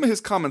 some of his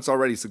comments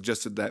already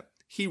suggested that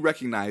he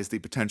recognized the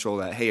potential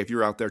that, hey, if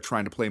you're out there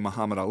trying to play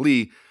Muhammad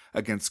Ali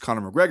against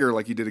Conor McGregor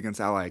like you did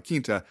against Al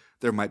Iaquinta,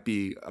 there might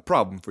be a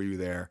problem for you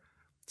there.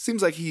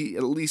 Seems like he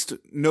at least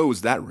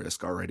knows that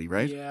risk already,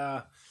 right?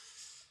 Yeah.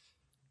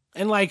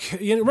 And like,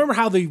 you know, remember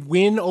how the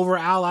win over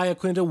Al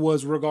Iaquinta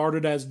was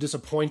regarded as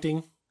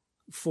disappointing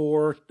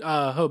for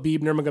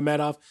Habib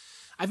Nurmagomedov?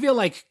 I feel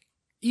like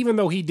even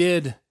though he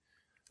did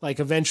like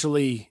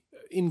eventually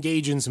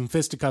engage in some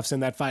fisticuffs in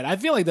that fight, I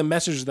feel like the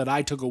message that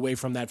I took away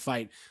from that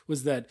fight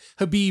was that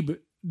Habib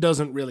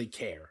doesn't really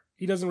care.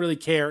 He doesn't really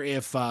care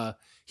if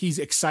he's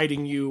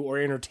exciting you or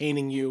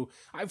entertaining you.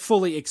 I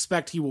fully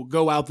expect he will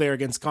go out there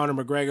against Conor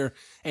McGregor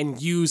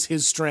and use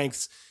his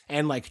strengths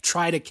and like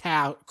try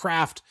to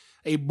craft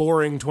a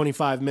boring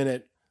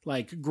 25-minute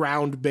like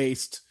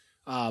ground-based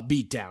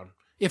beatdown,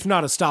 if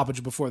not a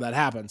stoppage before that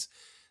happens.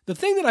 The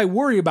thing that I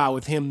worry about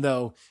with him,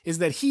 though, is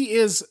that he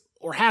is,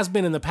 or has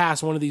been in the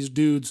past, one of these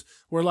dudes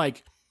where,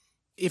 like,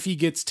 if he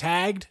gets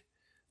tagged,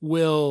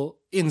 will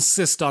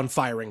insist on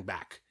firing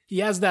back. He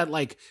has that,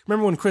 like,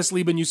 remember when Chris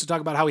Lieben used to talk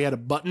about how he had a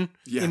button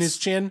in his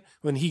chin?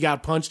 When he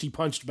got punched, he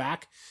punched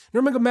back.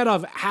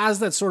 Nurmagomedov has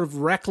that sort of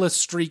reckless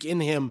streak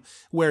in him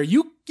where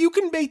you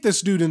can bait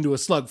this dude into a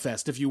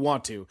slugfest if you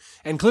want to.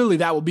 And clearly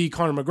that will be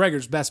Conor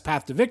McGregor's best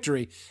path to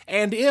victory.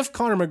 And if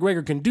Conor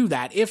McGregor can do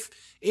that, if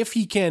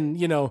he can,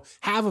 you know,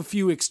 have a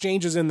few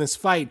exchanges in this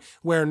fight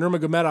where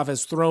Nurmagomedov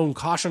has thrown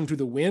caution to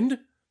the wind,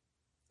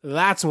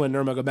 that's when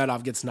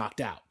Nurmagomedov gets knocked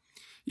out.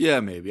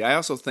 Yeah, maybe. I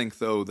also think,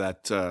 though,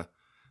 that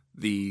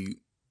the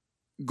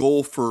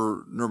goal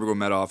for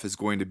Nurmagomedov is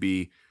going to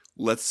be,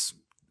 let's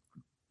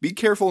be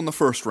careful in the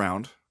first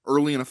round,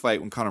 early in a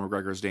fight when Conor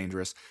McGregor is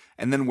dangerous,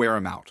 and then wear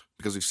him out.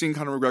 Because we've seen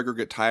Conor McGregor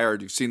get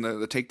tired, you've seen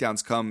the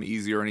takedowns come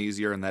easier and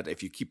easier, and that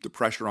if you keep the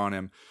pressure on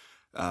him,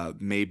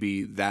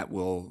 maybe that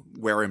will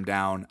wear him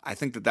down. I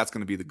think that that's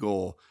going to be the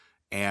goal.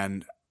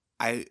 And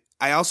I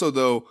also,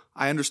 though,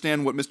 I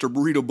understand what Mr.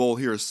 Burrito Bowl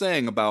here is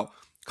saying about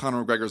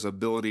Conor McGregor's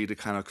ability to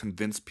kind of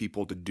convince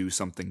people to do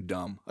something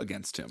dumb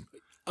against him.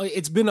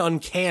 It's been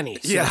uncanny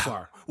so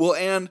far. Well,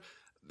 and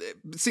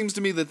it seems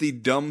to me that the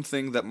dumb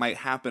thing that might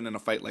happen in a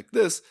fight like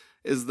this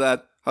is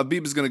that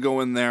Habib is going to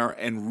go in there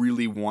and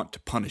really want to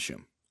punish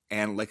him.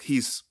 And like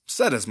he's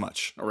said as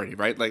much already,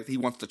 right? Like he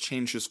wants to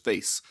change his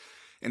face.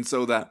 And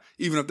so that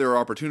even if there are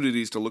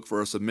opportunities to look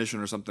for a submission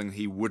or something,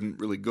 he wouldn't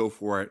really go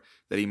for it,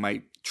 that he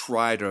might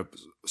try to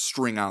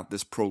string out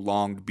this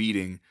prolonged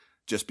beating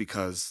just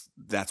because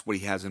that's what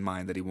he has in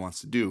mind that he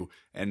wants to do.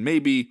 And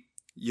maybe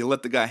you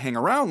let the guy hang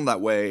around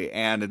that way,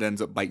 and it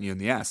ends up biting you in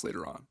the ass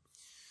later on.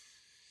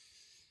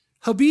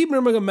 Habib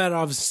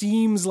Nurmagomedov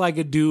seems like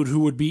a dude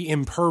who would be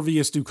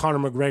impervious to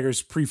Conor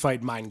McGregor's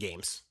pre-fight mind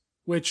games,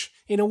 which,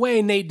 in a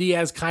way, Nate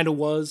Diaz kind of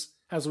was,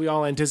 as we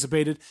all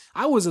anticipated.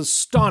 I was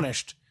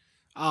astonished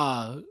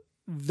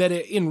that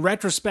in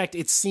retrospect,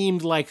 it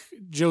seemed like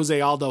Jose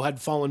Aldo had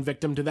fallen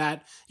victim to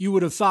that. You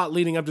would have thought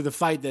leading up to the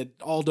fight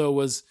that Aldo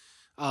was,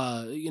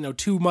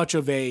 too much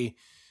of a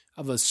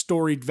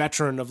storied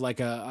veteran of like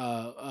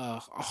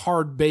a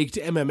hard-baked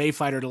MMA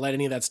fighter to let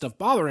any of that stuff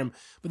bother him.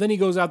 But then he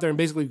goes out there and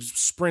basically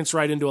sprints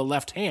right into a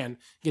left hand,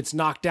 gets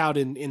knocked out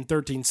in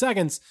 13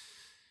 seconds.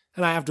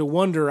 And I have to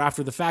wonder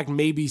after the fact,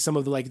 maybe some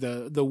of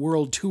the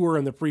world tour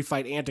and the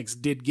pre-fight antics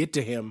did get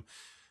to him.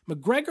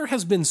 McGregor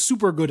has been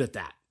super good at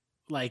that,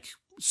 like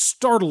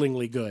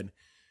startlingly good.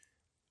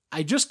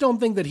 I just don't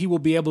think that he will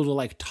be able to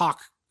like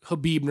talk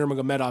Habib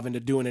Nurmagomedov into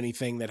doing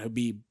anything that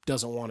Habib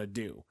doesn't want to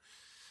do.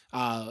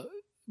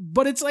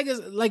 But it's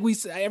like we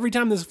every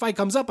time this fight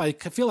comes up, I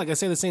feel like I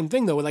say the same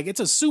thing though. Like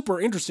it's a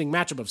super interesting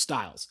matchup of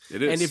styles.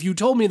 It is. And if you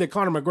told me that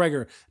Conor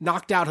McGregor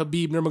knocked out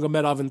Habib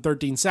Nurmagomedov in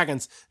 13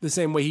 seconds the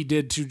same way he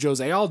did to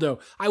Jose Aldo,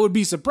 I would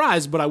be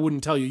surprised, but I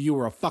wouldn't tell you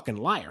were a fucking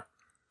liar.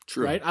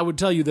 True. Right? I would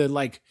tell you that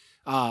like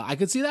I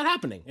could see that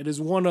happening. It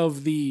is one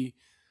of the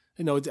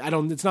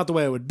It's not the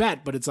way I would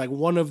bet, but it's like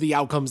one of the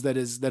outcomes that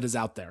is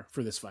out there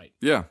for this fight.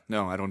 Yeah,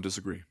 no, I don't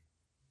disagree.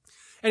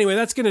 Anyway,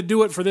 that's going to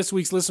do it for this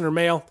week's listener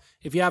mail.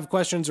 If you have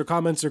questions or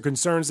comments or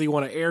concerns that you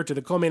want to air to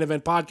the Co-Main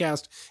Event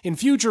podcast in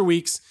future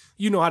weeks,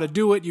 you know how to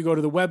do it. You go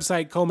to the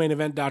website,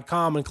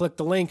 comainevent.com, and click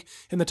the link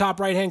in the top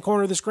right-hand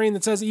corner of the screen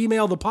that says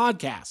email the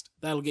podcast.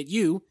 That'll get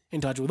you in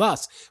touch with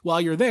us.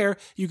 While you're there,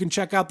 you can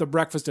check out the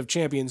Breakfast of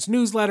Champions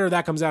newsletter.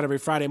 That comes out every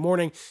Friday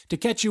morning to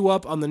catch you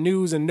up on the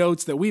news and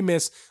notes that we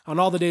miss on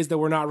all the days that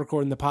we're not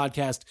recording the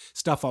podcast.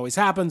 Stuff always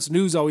happens.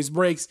 News always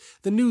breaks.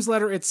 The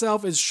newsletter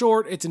itself is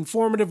short. It's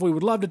informative. We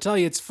would love to tell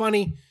you it's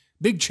funny.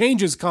 Big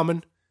changes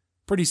coming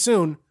pretty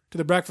soon to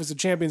the Breakfast of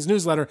Champions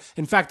newsletter.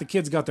 In fact, the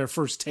kids got their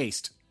first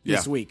taste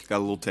this week. Got a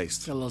little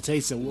taste. Got a little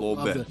taste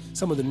of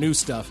some of the new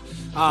stuff.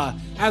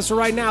 As for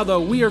right now,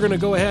 though, we are going to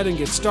go ahead and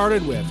get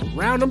started with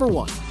round number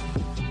 1.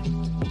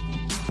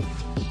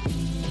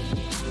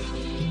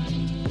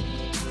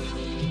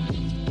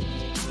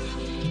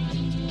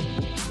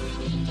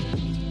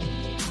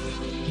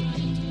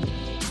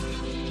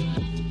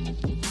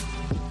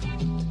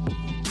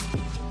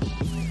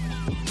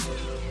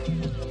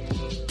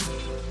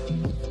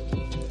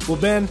 Well,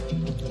 Ben,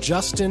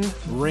 Justin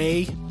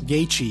Ray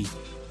Gaethje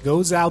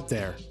goes out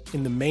there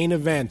in the main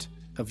event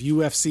of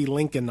UFC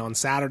Lincoln on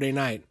Saturday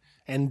night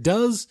and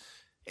does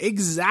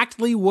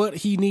exactly what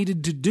he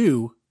needed to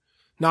do,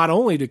 not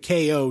only to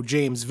KO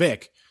James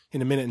Vick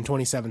in 1 minute and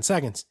 27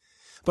 seconds,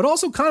 but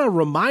also kind of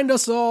remind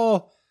us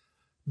all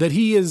that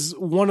he is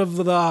one of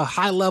the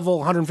high-level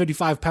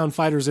 155-pound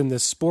fighters in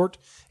this sport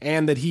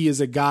and that he is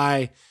a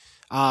guy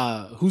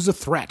who's a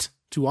threat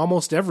to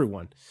almost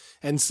everyone.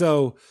 And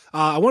so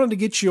I wanted to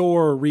get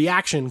your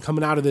reaction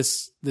coming out of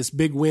this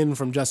big win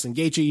from Justin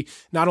Gaethje.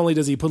 Not only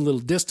does he put a little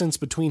distance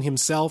between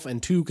himself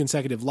and 2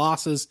 consecutive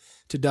losses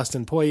to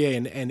Dustin Poirier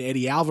and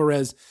Eddie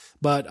Alvarez,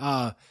 but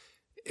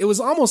it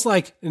was almost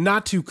like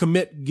not to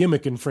commit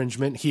gimmick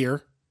infringement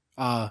here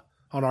on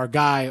our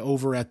guy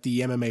over at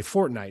the MMA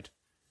Fortnite,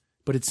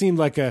 but it seemed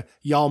like a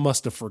y'all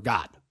must have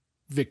forgot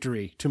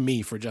victory to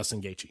me for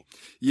Justin Gaethje.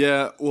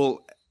 Yeah,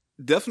 well,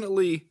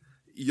 definitely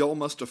y'all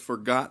must have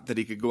forgot that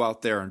he could go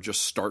out there and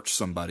just starch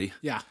somebody.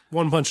 Yeah,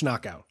 one-punch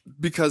knockout.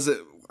 Because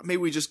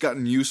maybe we just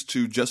gotten used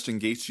to Justin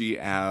Gaethje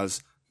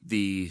as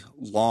the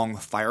long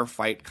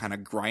firefight kind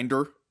of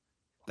grinder,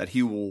 that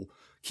he will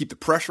keep the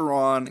pressure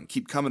on and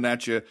keep coming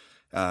at you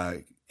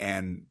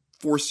and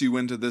force you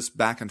into this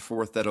back and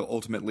forth that'll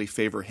ultimately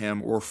favor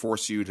him or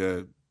force you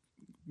to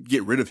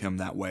get rid of him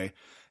that way,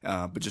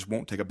 but just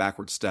won't take a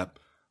backward step,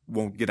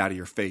 won't get out of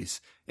your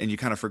face. And you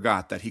kind of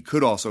forgot that he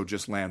could also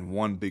just land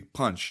one big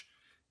punch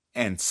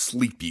and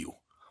sleep you,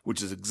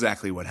 which is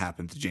exactly what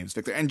happened to James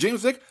Vick there. And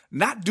James Vick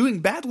not doing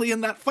badly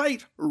in that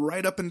fight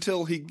right up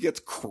until he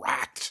gets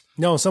cracked.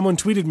 No, someone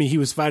tweeted me he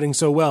was fighting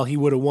so well he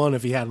would have won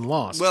if he hadn't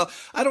lost. Well,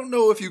 I don't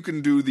know if you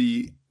can do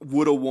the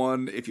woulda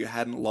won if you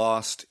hadn't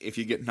lost if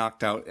you get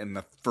knocked out in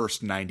the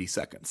first 90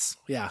 seconds.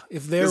 Yeah,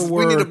 if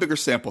we need a bigger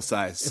sample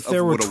size. If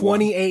there were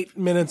 28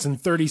 minutes and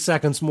 30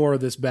 seconds more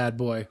of this bad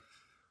boy,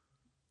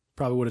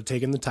 probably would have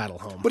taken the title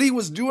home. But he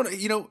was doing,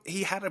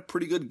 he had a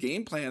pretty good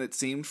game plan, it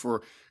seemed,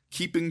 for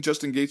keeping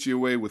Justin Gaethje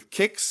away with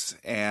kicks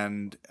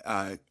and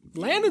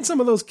landing some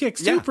of those kicks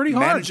too, pretty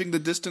hard. Managing the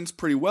distance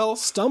pretty well.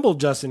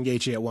 Stumbled Justin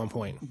Gaethje at one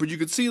point. But you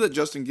could see that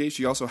Justin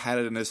Gaethje also had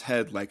it in his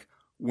head, like,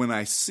 when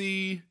I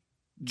see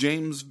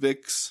James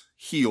Vick's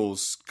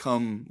heels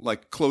come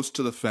like close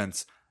to the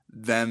fence,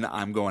 then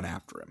I'm going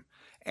after him.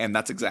 And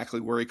that's exactly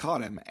where he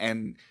caught him.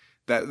 And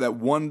that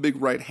one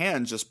big right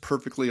hand just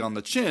perfectly on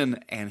the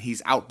chin, and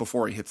he's out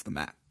before he hits the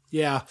mat.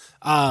 Yeah,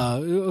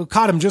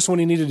 caught him just when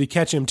he needed to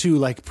catch him too,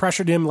 like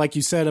pressured him, like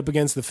you said, up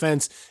against the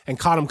fence and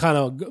caught him kind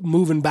of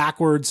moving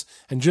backwards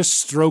and just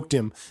stroked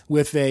him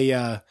with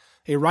a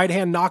right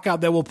hand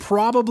knockout that will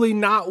probably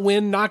not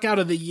win knockout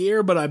of the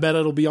year, but I bet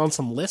it'll be on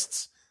some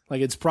lists.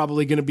 Like it's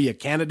probably going to be a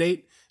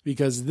candidate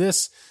because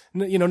this,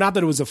 not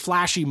that it was a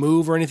flashy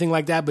move or anything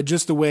like that, but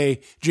just the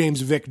way James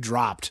Vick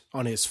dropped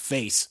on his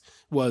face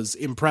was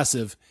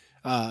impressive,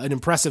 an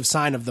impressive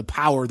sign of the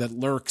power that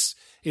lurks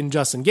in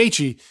Justin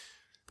Gaethje.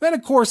 Then,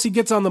 of course, he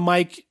gets on the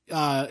mic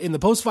in the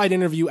post-fight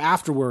interview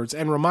afterwards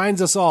and reminds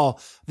us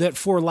all that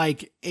for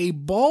like a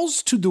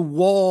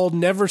balls-to-the-wall,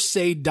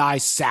 never-say-die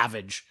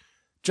savage,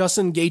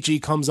 Justin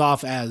Gaethje comes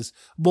off as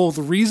both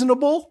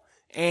reasonable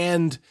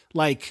and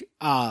like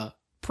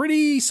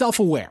pretty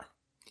self-aware.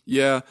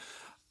 Yeah,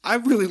 I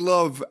really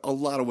love a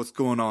lot of what's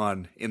going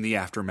on in the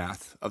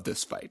aftermath of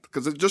this fight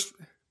because it just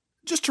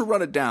to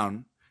run it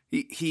down,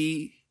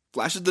 he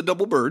flashes the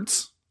double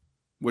birds,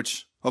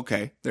 which.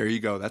 Okay, there you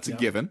go. That's a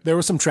given. There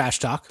was some trash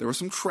talk.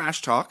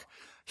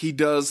 He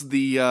does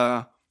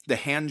the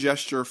hand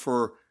gesture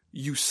for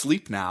 "you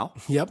sleep now."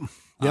 Yep,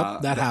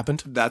 that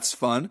happened. That's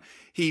fun.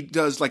 He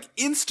does like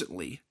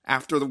instantly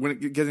after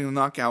getting the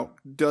knockout,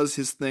 does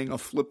his thing of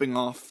flipping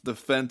off the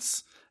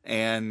fence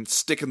and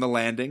sticking the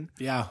landing.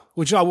 Yeah,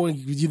 which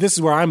this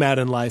is where I'm at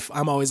in life.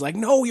 I'm always like,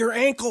 no, your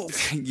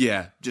ankles.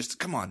 Yeah, just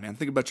come on, man.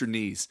 Think about your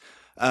knees.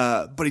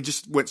 But he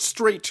just went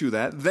straight to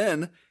that.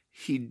 Then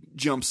he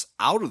jumps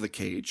out of the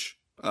cage,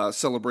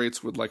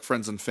 celebrates with like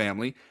friends and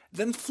family,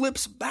 then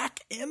flips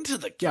back into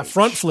the cage. Yeah,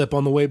 front flip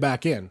on the way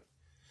back in.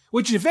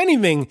 Which, if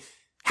anything,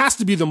 has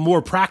to be the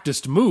more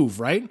practiced move,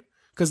 right?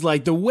 Because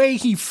like the way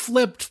he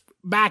flipped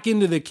back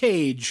into the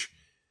cage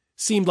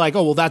seemed like,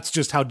 oh, well, that's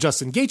just how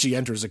Justin Gaethje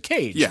enters a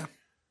cage.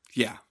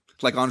 Yeah.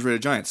 Like Andre the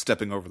Giant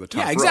stepping over the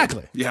top Yeah,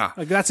 exactly. rope. Yeah.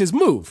 Like that's his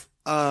move.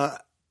 And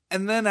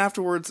then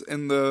afterwards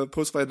in the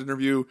post-fight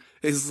interview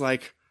is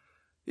like,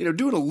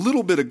 doing a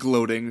little bit of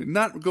gloating,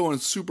 not going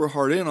super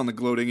hard in on the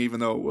gloating, even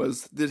though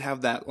did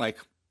have that like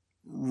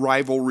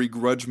rivalry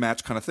grudge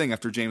match kind of thing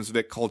after James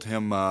Vick called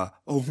him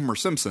Homer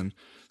Simpson.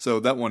 So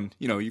that one,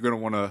 you're going to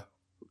want to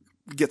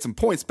get some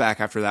points back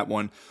after that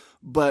one.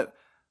 But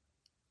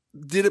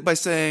did it by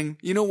saying,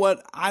 you know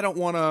what, I don't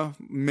want to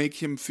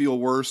make him feel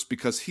worse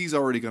because he's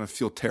already going to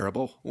feel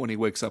terrible when he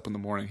wakes up in the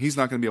morning. He's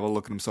not going to be able to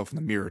look at himself in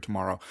the mirror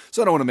tomorrow.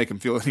 So I don't want to make him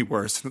feel any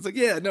worse. And it's like,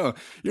 yeah, no,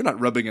 you're not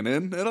rubbing it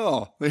in at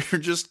all.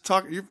 You're just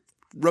you're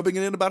rubbing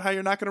it in about how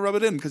you're not going to rub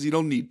it in because you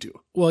don't need to.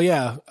 Well,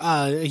 yeah.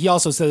 He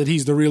also said that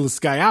he's the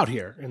realest guy out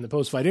here in the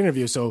post-fight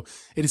interview. So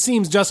it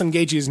seems Justin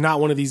Gaethje is not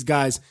one of these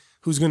guys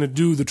who's going to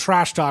do the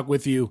trash talk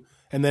with you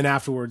and then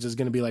afterwards is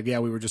going to be like, yeah,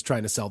 we were just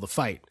trying to sell the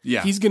fight.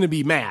 Yeah. He's going to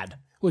be mad.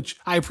 Which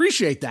I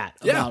appreciate that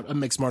about a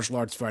mixed martial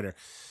arts fighter.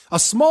 A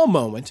small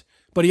moment,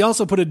 but he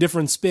also put a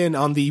different spin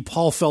on the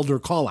Paul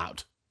Felder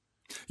call-out.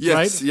 Yes,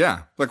 right?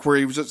 Yeah. Like where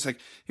he was just like,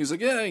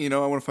 yeah,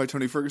 I want to fight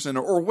Tony Ferguson.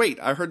 Or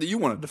wait, I heard that you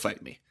wanted to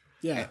fight me.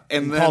 Yeah.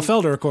 And then, Paul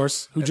Felder, of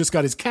course, who just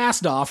got his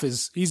cast off,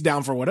 he's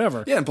down for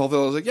whatever. Yeah, and Paul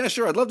Felder was like, yeah,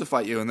 sure, I'd love to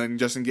fight you. And then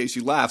Justin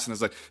Gaethje laughs and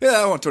is like,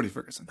 yeah, I want Tony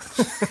Ferguson.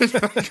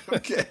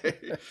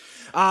 Okay.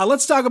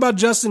 Let's talk about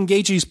Justin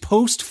Gaethje's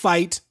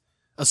post-fight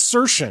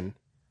assertion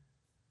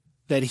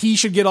that he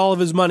should get all of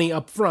his money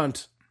up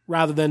front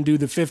rather than do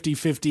the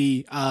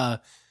 50-50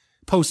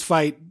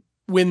 post-fight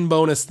win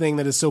bonus thing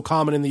that is so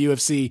common in the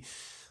UFC.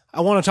 I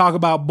want to talk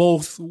about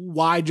both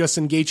why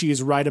Justin Gaethje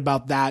is right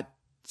about that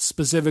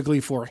specifically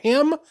for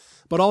him,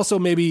 but also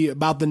maybe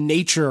about the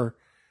nature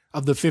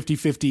of the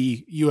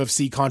 50-50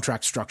 UFC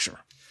contract structure.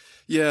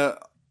 Yeah,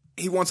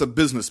 he wants a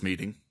business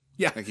meeting.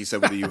 Yeah. Like he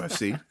said with the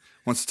UFC.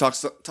 Wants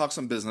to talk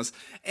some business.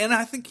 And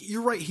I think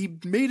you're right. He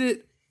made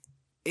it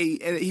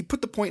and he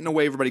put the point in a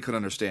way everybody could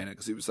understand it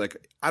because he was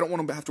like, I don't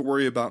want to have to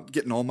worry about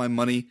getting all my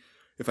money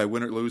if I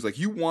win or lose. Like,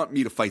 you want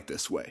me to fight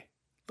this way.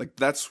 Like,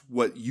 that's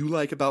what you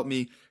like about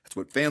me. That's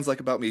what fans like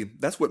about me.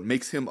 That's what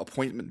makes him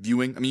appointment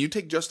viewing. I mean, you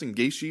take Justin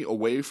Gaethje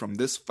away from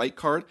this fight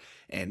card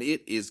and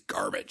it is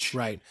garbage.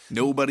 Right.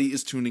 Nobody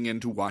is tuning in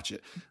to watch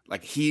it.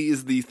 Like, he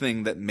is the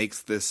thing that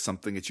makes this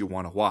something that you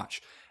want to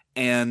watch.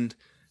 And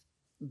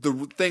the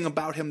thing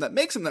about him that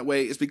makes him that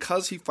way is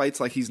because he fights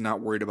like he's not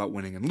worried about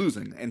winning and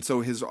losing. And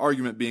so his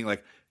argument being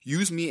like,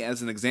 use me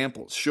as an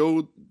example.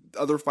 Show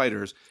other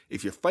fighters,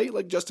 if you fight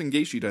like Justin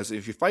Gaethje does,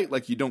 if you fight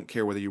like you don't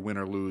care whether you win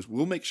or lose,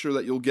 we'll make sure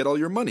that you'll get all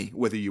your money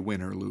whether you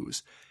win or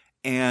lose.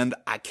 And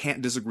I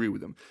can't disagree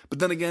with him. But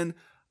then again,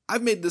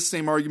 I've made this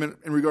same argument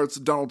in regards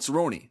to Donald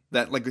Cerrone,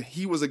 that like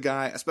he was a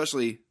guy,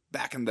 especially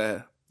back in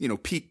the,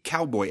 peak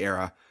cowboy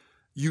era,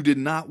 you did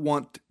not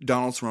want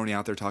Donald Cerrone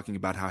out there talking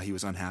about how he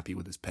was unhappy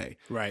with his pay.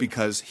 Right.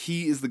 Because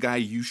he is the guy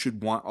you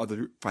should want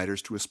other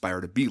fighters to aspire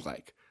to be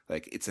like.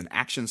 Like, it's an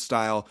action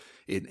style.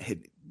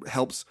 It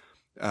helps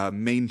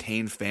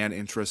maintain fan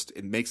interest.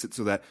 It makes it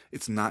so that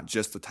it's not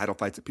just the title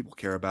fights that people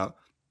care about.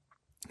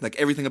 Like,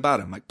 everything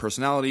about him, like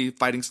personality,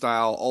 fighting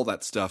style, all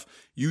that stuff.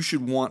 You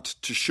should want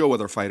to show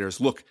other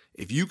fighters, look,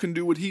 if you can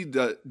do what he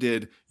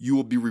did, you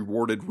will be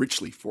rewarded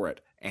richly for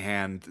it.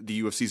 And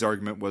the UFC's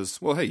argument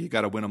was, well, hey, you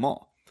got to win them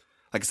all.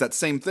 Like, it's that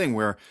same thing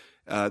where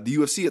the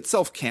UFC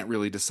itself can't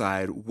really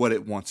decide what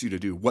it wants you to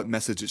do, what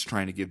message it's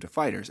trying to give to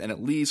fighters. And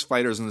it leaves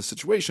fighters in this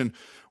situation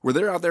where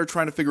they're out there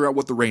trying to figure out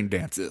what the rain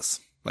dance is.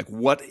 Like,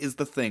 what is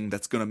the thing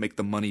that's going to make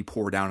the money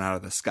pour down out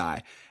of the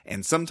sky?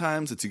 And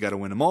sometimes it's you got to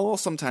win them all.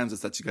 Sometimes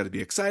it's that you got to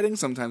be exciting.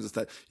 Sometimes it's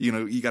that,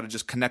 you got to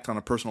just connect on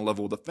a personal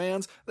level with the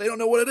fans. They don't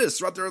know what it is.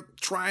 They're out there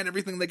trying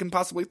everything they can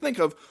possibly think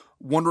of,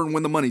 wondering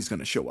when the money's going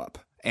to show up.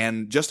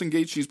 And Justin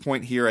Gaethje's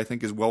point here, I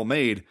think, is well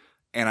made.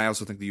 And I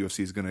also think the UFC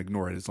is going to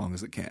ignore it as long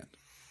as it can.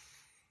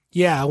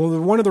 Yeah, well,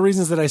 one of the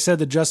reasons that I said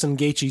that Justin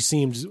Gaethje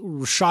seems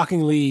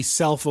shockingly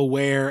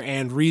self-aware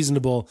and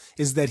reasonable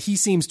is that he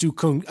seems to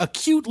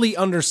acutely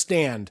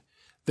understand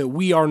that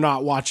we are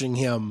not watching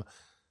him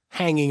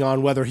hanging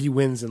on whether he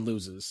wins and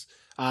loses.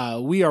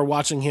 We are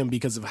watching him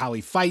because of how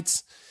he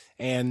fights,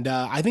 and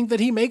I think that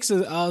he makes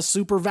a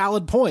super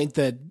valid point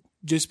that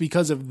just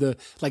because of the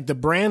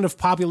brand of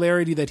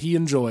popularity that he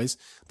enjoys,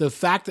 the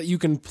fact that you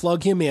can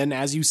plug him in,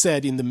 as you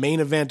said, in the main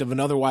event of an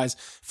otherwise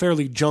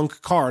fairly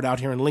junk card out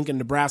here in Lincoln,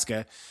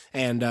 Nebraska,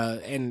 and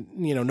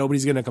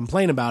nobody's going to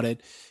complain about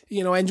it,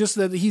 and just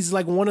that he's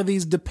like one of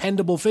these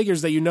dependable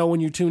figures that when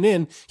you tune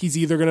in, he's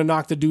either going to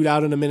knock the dude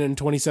out in a minute and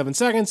 27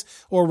 seconds,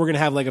 or we're going to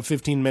have like a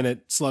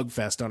 15-minute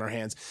slugfest on our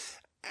hands.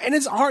 And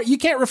it's hard. You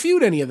can't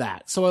refute any of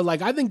that. So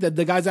I think that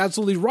the guy's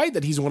absolutely right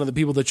that he's one of the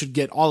people that should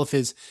get all of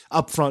his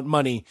upfront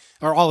money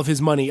or all of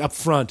his money up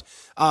front.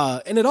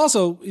 And it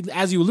also,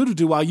 as you alluded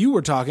to while you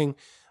were talking,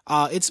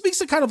 it speaks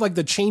to kind of like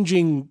the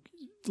changing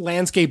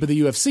landscape of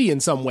the UFC in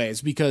some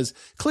ways, because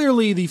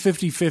clearly the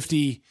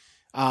 50-50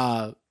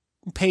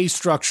 pay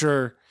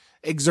structure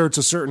exerts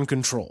a certain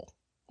control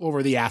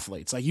over the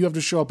athletes. Like, you have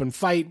to show up and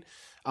fight.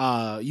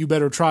 You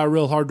better try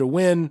real hard to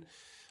win.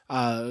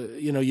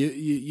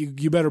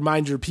 You better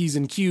mind your P's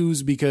and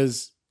Q's,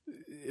 because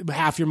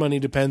half your money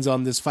depends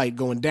on this fight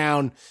going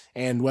down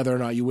and whether or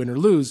not you win or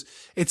lose.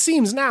 It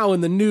seems now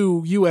in the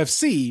new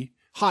UFC,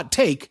 hot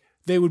take,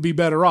 they would be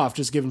better off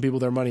just giving people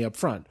their money up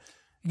front.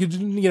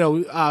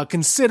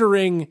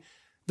 Considering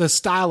the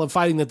style of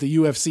fighting that the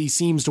UFC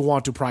seems to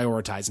want to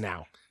prioritize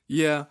now.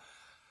 Yeah.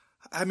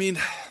 I mean,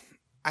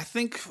 I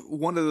think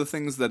one of the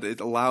things that it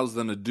allows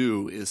them to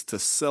do is to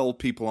sell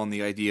people on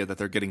the idea that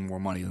they're getting more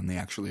money than they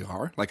actually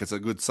are. Like, it's a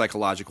good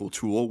psychological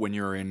tool when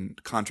you're in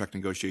contract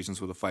negotiations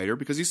with a fighter,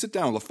 because you sit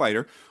down with a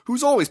fighter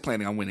who's always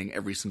planning on winning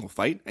every single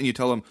fight, and you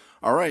tell them,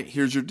 all right,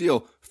 here's your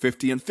deal,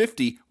 50 and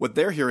 50. What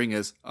they're hearing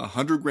is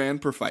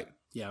 $100,000 per fight.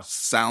 Yeah.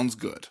 Sounds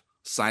good.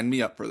 Sign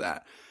me up for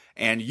that.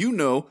 And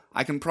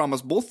I can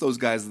promise both those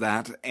guys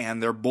that,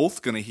 and they're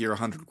both going to hear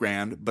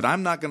 $100,000, but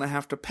I'm not going to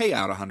have to pay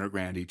out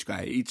 $100,000 each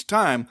guy. Each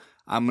time,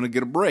 I'm going to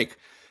get a break.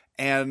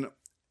 And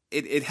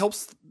it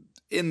helps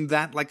in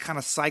that, like, kind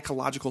of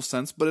psychological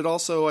sense, but it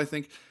also, I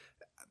think,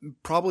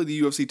 probably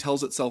the UFC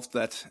tells itself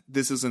that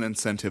this is an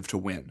incentive to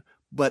win.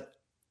 But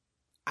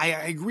I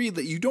agree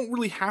that you don't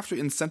really have to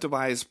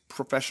incentivize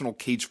professional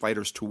cage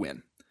fighters to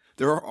win.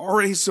 There are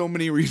already so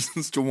many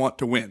reasons to want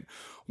to win.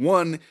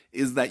 One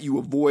is that you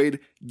avoid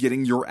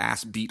getting your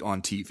ass beat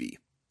on TV.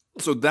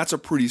 So that's a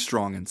pretty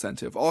strong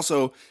incentive.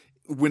 Also,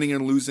 winning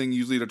and losing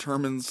usually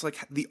determines,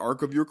 like, the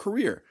arc of your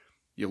career.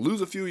 You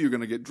lose a few, you're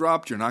going to get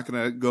dropped. You're not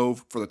going to go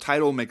for the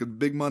title, make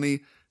big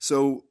money.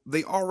 So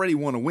they already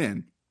want to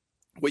win.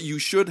 What you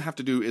should have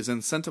to do is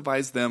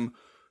incentivize them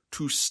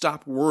to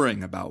stop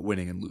worrying about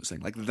winning and losing.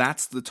 Like,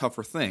 that's the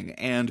tougher thing.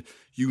 And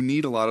you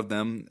need a lot of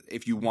them,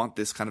 if you want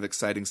this kind of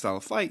exciting style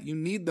of fight, you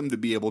need them to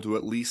be able to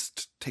at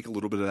least take a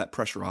little bit of that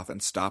pressure off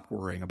and stop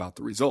worrying about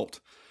the result.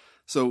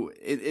 So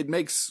it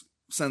makes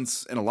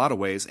sense in a lot of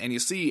ways. And you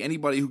see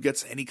anybody who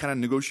gets any kind of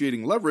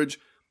negotiating leverage,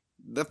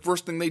 the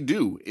first thing they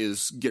do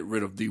is get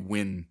rid of the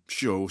win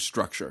show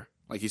structure.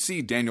 Like, you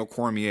see Daniel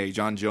Cormier,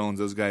 John Jones,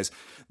 those guys,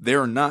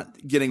 they're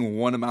not getting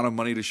one amount of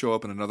money to show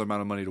up and another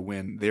amount of money to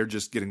win. They're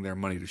just getting their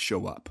money to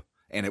show up.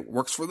 And it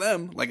works for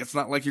them. Like, it's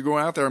not like you're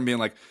going out there and being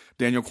like,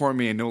 Daniel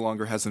Cormier no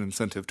longer has an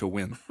incentive to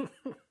win.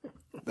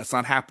 That's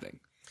not happening.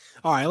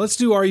 All right, let's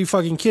do Are You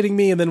Fucking Kidding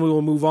Me? And then we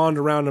will move on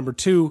to round number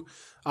 2.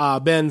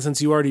 Ben,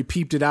 since you already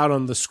peeped it out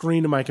on the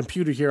screen of my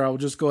computer here, I will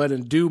just go ahead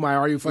and do my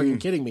Are You Fucking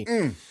Kidding Me?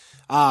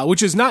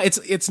 Which is not,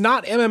 it's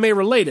not MMA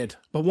related,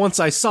 but once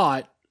I saw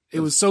it, it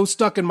was so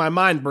stuck in my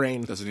mind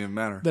brain. Doesn't even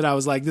matter. That I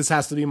was like, this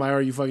has to be my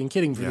Are You Fucking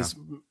Kidding for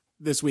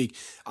this week.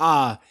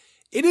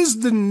 It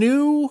is the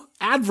new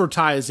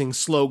advertising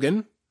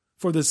slogan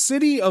for the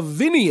city of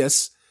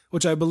Vilnius,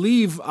 which I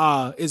believe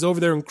is over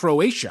there in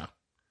Croatia.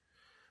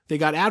 They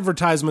got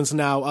advertisements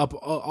now up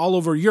all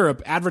over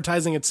Europe,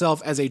 advertising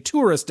itself as a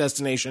tourist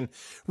destination,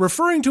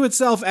 referring to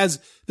itself as,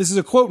 this is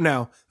a quote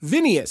now,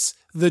 Vilnius,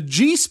 the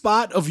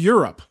G-spot of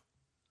Europe.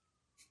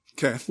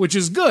 Okay. Which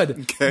is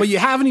good, but you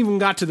haven't even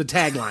got to the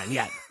tagline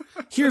yet.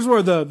 Here's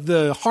where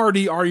the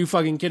hearty Are You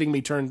Fucking Kidding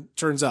Me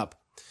turns up.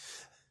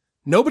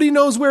 Nobody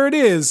knows where it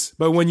is,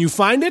 but when you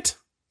find it,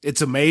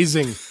 it's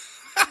amazing.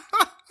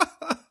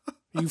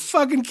 Are you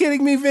fucking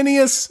kidding me,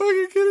 Vilnius?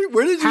 Fucking kidding?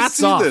 Where did you Hats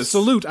see off. this?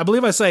 Salute. I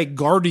believe I saw a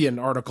Guardian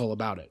article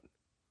about it.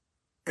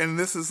 And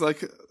this is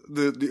like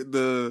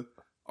the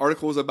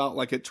article was about,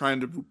 like, it trying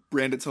to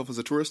brand itself as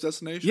a tourist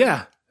destination?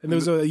 Yeah. And there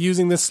was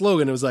using this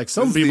slogan. It was like,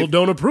 some people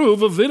don't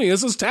approve of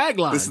Vilnius'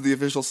 tagline. This is the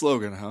official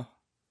slogan, huh?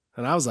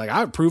 And I was like,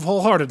 I approve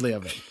wholeheartedly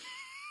of it.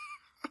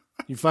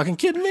 You fucking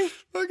kidding me?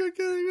 Fucking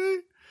kidding me?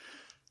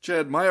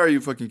 Chad, my Are You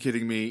Fucking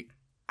Kidding Me?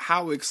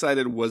 How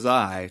excited was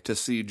I to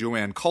see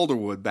Joanne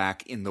Calderwood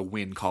back in the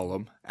win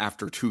column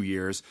after 2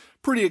 years?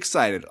 Pretty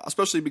excited,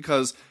 especially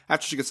because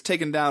after she gets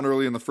taken down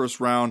early in the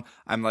first round,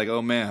 I'm like,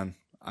 oh man,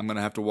 I'm going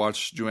to have to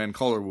watch Joanne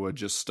Calderwood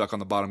just stuck on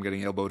the bottom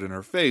getting elbowed in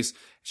her face.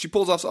 She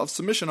pulls off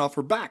submission off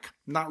her back.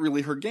 Not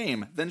really her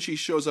game. Then she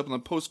shows up in the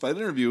post-fight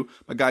interview.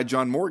 My guy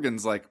John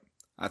Morgan's like,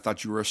 I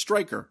thought you were a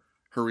striker.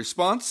 Her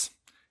response,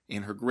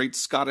 in her great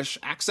Scottish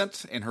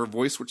accent, in her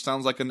voice which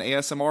sounds like an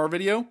ASMR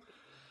video,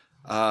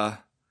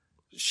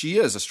 she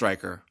is a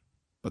striker.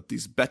 But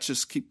these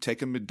betches keep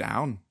taking me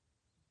down.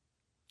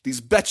 These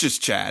betches,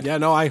 Chad. Yeah,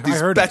 no, I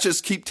heard These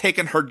betches keep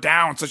taking her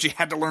down, so she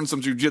had to learn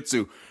some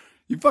jiu-jitsu.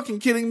 You fucking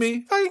kidding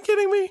me? Fucking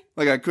kidding me?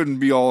 Like, I couldn't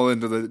be all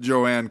into the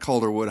Joanne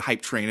Calderwood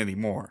hype train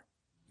anymore.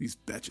 These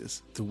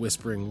betches. The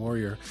Whispering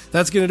Warrior.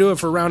 That's going to do it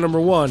for round number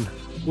 1.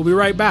 We'll be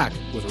right back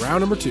with round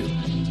number 2.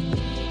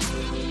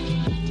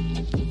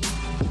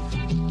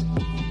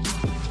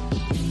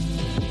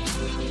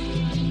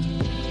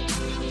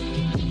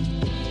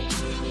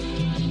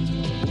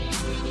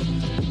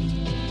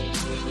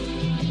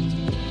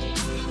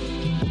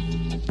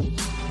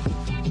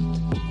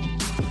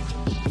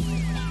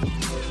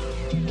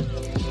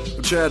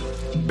 Chad,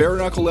 Bare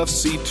Knuckle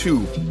FC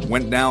 2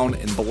 went down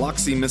in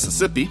Biloxi,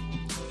 Mississippi.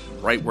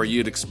 right where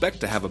you'd expect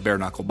to have a bare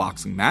knuckle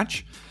boxing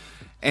match.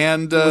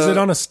 And Was it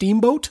on a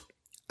steamboat?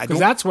 I Because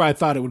don't- that's where I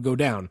thought it would go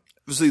down.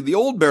 See, the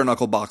old bare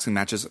knuckle boxing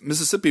matches,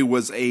 Mississippi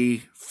was a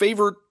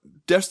favorite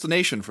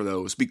destination for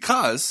those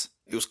because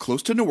it was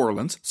close to New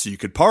Orleans, so you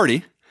could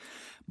party.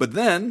 But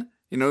then,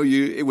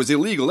 it was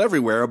illegal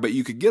everywhere, but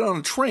you could get on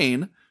a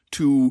train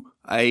to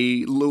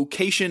a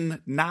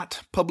location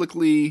not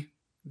publicly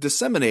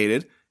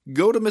disseminated,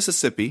 go to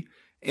Mississippi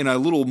in a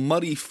little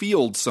muddy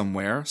field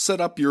somewhere,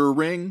 set up your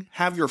ring,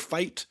 have your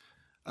fight,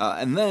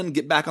 and then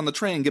get back on the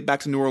train, get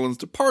back to New Orleans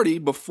to party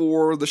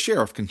before the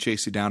sheriff can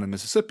chase you down in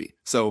Mississippi.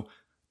 So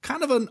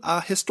kind of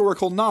a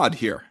historical nod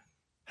here,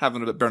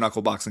 having a bare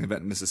knuckle boxing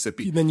event in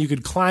Mississippi. Then you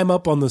could climb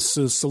up on the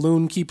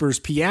saloon keeper's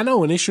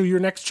piano and issue your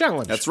next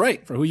challenge. That's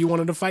right. For who you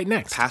wanted to fight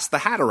next. Pass the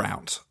hat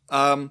around.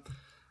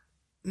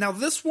 Now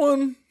this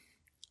one,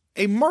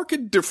 a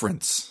marked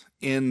difference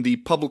in the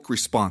public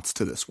response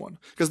to this one.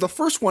 Because the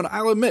first one,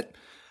 I'll admit,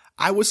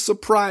 I was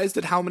surprised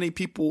at how many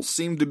people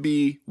seemed to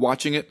be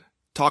watching it,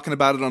 talking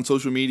about it on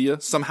social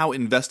media, somehow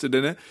invested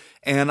in it.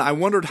 And I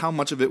wondered how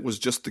much of it was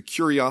just the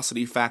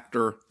curiosity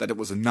factor, that it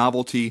was a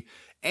novelty,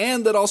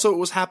 and that also it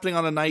was happening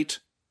on a night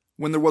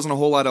when there wasn't a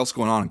whole lot else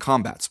going on in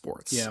combat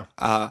sports.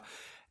 Yeah.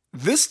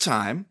 This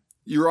time,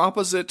 you're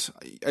opposite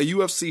a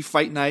UFC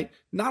fight night,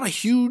 not a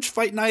huge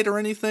fight night or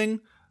anything,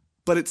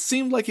 but it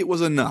seemed like it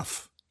was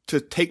enough to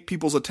take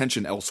people's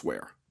attention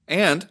elsewhere.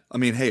 And,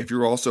 hey, if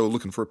you're also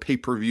looking for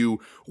pay-per-view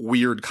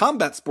weird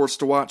combat sports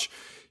to watch,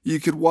 you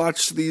could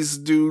watch these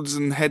dudes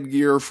in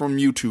headgear from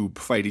YouTube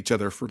fight each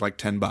other for like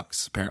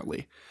 $10,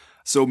 apparently.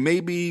 So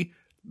maybe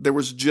there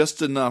was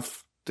just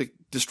enough to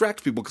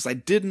distract people, because I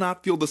did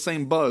not feel the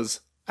same buzz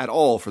at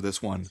all for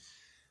this one.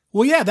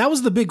 Well, yeah, that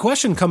was the big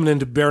question coming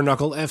into Bare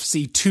Knuckle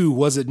FC2,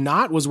 was it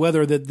not? Was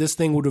whether that this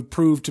thing would have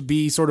proved to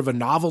be sort of a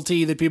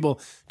novelty that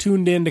people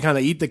tuned in to kind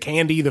of eat the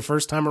candy the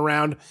first time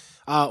around,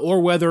 or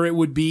whether it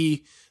would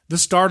be the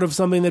start of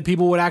something that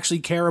people would actually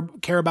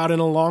care about in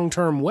a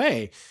long-term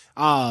way.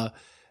 And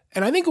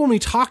I think when we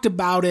talked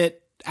about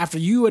it after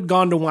you had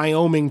gone to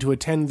Wyoming to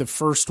attend the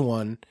first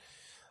one,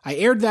 I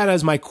aired that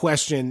as my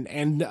question,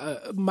 and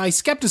my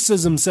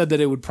skepticism said that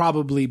it would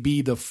probably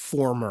be the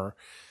former.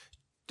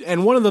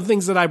 And one of the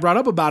things that I brought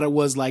up about it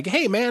was like,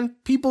 hey man,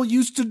 people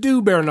used to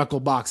do bare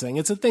knuckle boxing.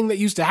 It's a thing that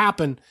used to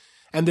happen,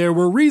 and there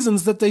were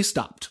reasons that they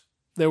stopped.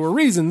 There were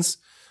reasons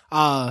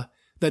that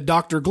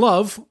Dr.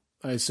 Glove,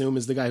 I assume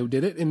is the guy who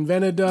did it,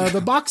 invented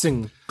the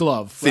boxing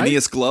glove. Right?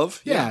 Phineas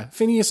Glove? Yeah,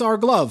 Phineas R.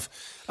 Glove.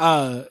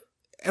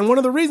 And one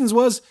of the reasons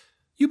was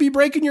you'd be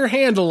breaking your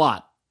hand a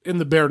lot in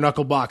the bare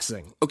knuckle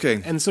boxing.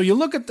 Okay. And so you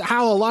look at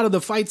how a lot of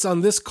the fights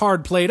on this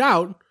card played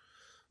out.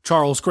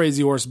 Charles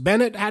Crazy Horse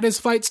Bennett had his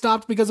fight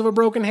stopped because of a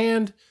broken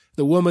hand.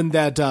 The woman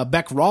that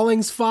Beck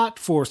Rawlings fought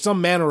for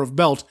some manner of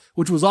belt,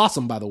 which was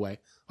awesome, by the way.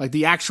 Like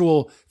the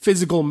actual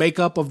physical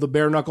makeup of the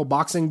bare knuckle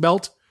boxing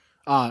belt.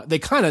 They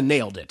kind of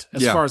nailed it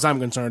as far as I'm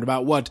concerned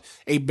about what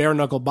a bare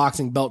knuckle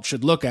boxing belt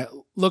should look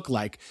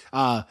like.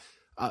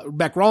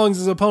 Beck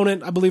Rawlings'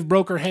 opponent, I believe,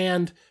 broke her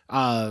hand.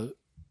 Who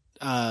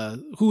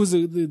was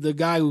the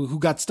guy who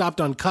got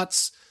stopped on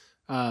cuts?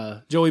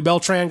 Joey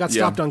Beltran got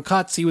stopped on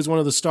cuts. He was one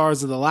of the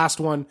stars of the last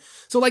one.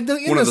 So like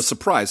one of the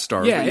surprise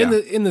stars. Yeah,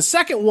 in the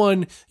second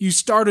one, you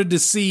started to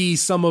see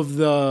some of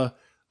the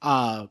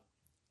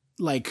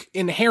like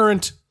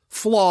inherent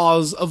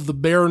flaws of the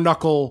bare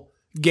knuckle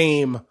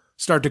game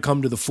start to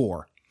come to the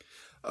fore.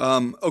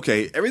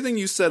 Okay, everything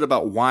you said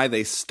about why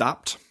they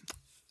stopped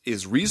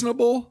is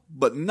reasonable,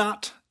 but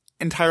not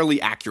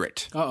entirely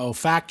accurate.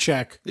 Fact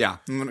check. Yeah,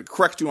 I'm going to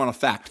correct you on a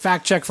fact.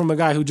 Fact check from a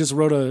guy who just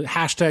wrote a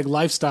hashtag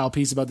lifestyle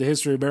piece about the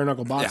history of bare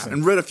knuckle boxing. Yeah,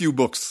 and read a few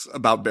books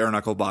about bare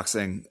knuckle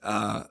boxing.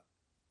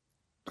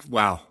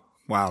 Wow,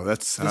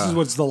 that's... This is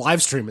what the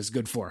live stream is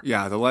good for.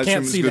 Yeah, the live stream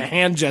Can't is see good. the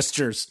hand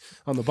gestures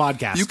on the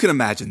podcast. You can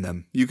imagine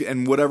them.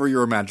 And whatever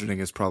you're imagining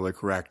is probably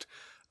correct.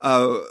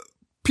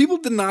 People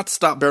did not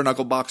stop bare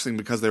knuckle boxing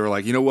because they were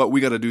like, you know what,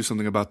 we got to do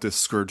something about this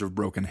scourge of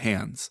broken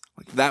hands.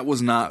 Like that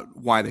was not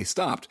why they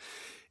stopped.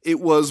 It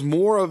was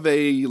more of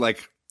a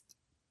like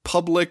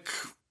public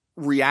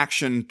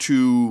reaction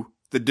to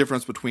the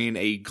difference between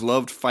a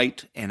gloved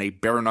fight and a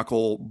bare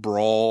knuckle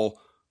brawl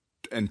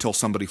until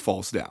somebody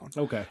falls down.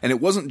 Okay. And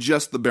it wasn't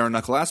just the bare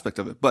knuckle aspect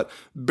of it, but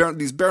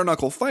these bare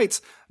knuckle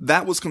fights,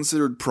 that was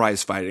considered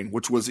prize fighting,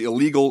 which was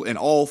illegal in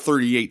all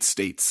 38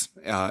 states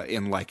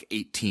in like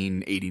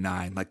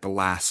 1889, like the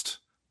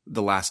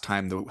last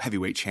time the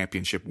heavyweight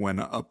championship went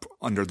up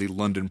under the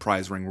London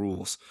prize ring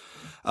rules.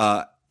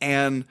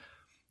 And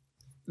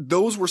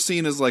those were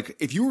seen as like,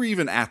 if you were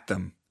even at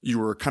them, you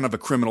were kind of a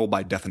criminal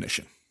by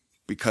definition.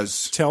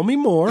 Because tell me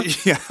more.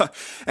 Yeah.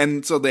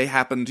 And so they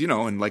happened,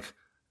 in like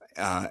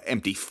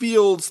empty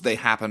fields. They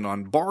happened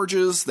on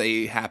barges.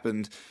 They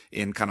happened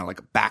in kind of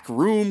like back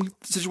room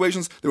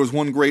situations. There was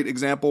one great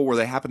example where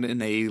they happened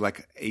in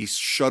a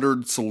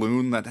shuttered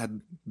saloon that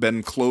had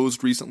been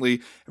closed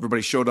recently.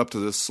 Everybody showed up to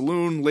the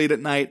saloon late at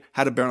night,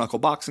 had a bare knuckle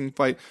boxing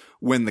fight.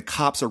 When the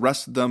cops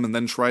arrested them and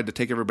then tried to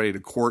take everybody to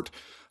court,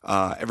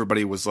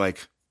 everybody was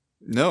like,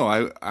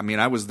 No, I mean,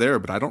 I was there,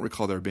 but I don't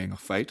recall there being a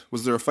fight.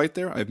 Was there a fight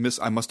there? I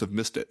must have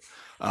missed it.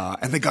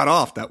 And they got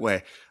off that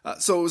way.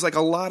 So it was like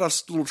a lot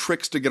of little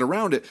tricks to get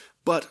around it.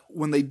 But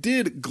when they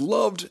did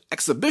gloved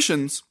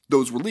exhibitions,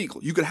 those were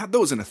legal. You could have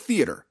those in a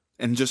theater.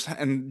 And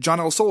John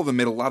L. Sullivan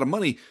made a lot of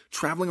money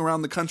traveling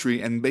around the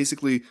country and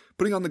basically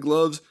putting on the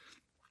gloves.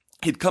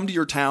 He'd come to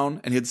your town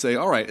and he'd say,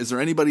 all right, is there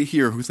anybody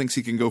here who thinks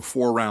he can go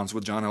 4 rounds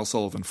with John L.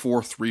 Sullivan,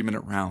 4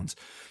 3-minute rounds?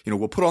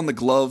 We'll put on the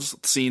gloves,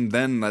 seen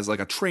then as like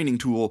a training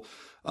tool.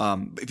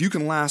 If you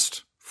can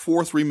last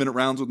 4 3-minute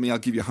rounds with me, I'll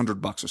give you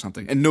 $100 or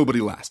something. And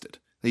nobody lasted.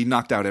 He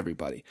knocked out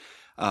everybody.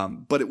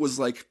 But it was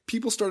like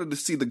people started to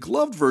see the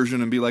gloved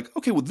version and be like,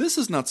 okay, well, this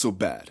is not so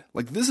bad.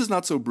 Like, this is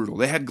not so brutal.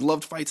 They had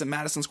gloved fights at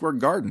Madison Square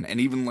Garden. And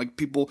even like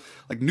people,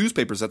 like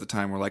newspapers at the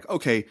time were like,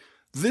 okay,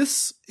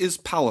 this is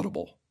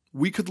palatable.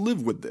 We could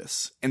live with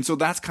this. And so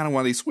that's kind of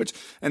why they switched.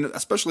 And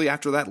especially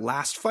after that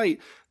last fight,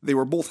 they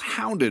were both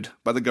hounded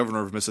by the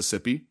governor of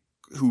Mississippi,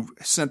 who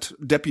sent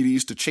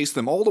deputies to chase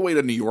them all the way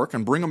to New York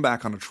and bring them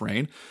back on a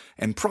train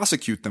and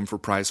prosecute them for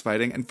prize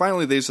fighting. And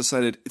finally, they just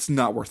decided it's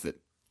not worth it.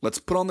 Let's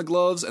put on the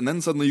gloves, and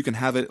then suddenly you can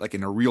have it like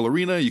in a real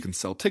arena. You can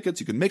sell tickets.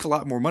 You can make a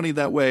lot more money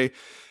that way.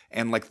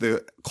 And like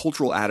the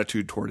cultural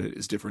attitude toward it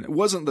is different. It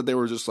wasn't that they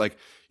were just like,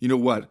 you know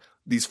what?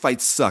 These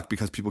fights suck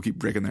because people keep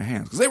breaking their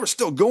hands. Because they were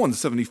still going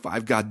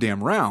 75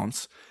 goddamn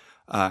rounds.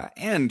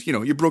 And,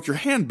 you broke your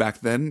hand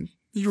back then.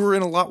 You were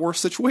in a lot worse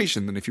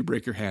situation than if you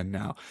break your hand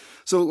now.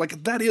 So,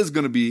 like, that is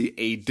going to be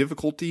a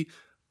difficulty.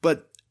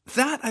 But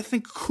that, I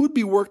think, could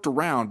be worked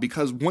around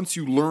because once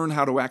you learn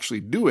how to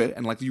actually do it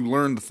and, like, you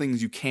learn the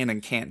things you can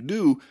and can't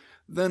do,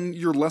 then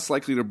you're less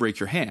likely to break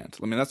your hand.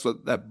 I mean, that's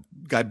what that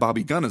guy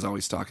Bobby Gunn is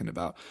always talking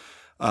about.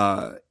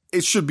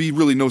 It should be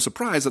really no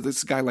surprise that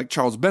this guy like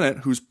Charles Bennett,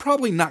 who's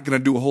probably not going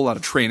to do a whole lot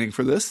of training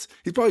for this,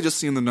 he's probably just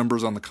seeing the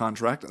numbers on the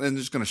contract and then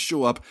just going to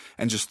show up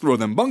and just throw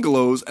them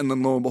bungalows, and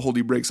then lo and behold,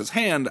 he breaks his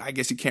hand. I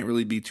guess you can't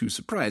really be too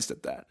surprised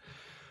at that.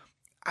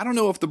 I don't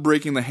know if the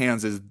breaking the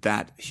hands is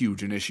that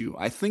huge an issue.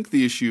 I think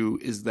the issue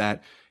is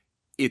that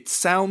it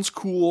sounds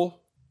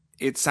cool.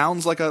 It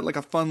sounds like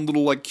a fun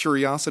little like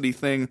curiosity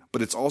thing,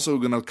 but it's also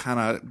going to kind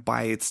of,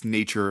 by its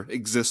nature,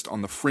 exist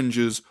on the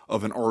fringes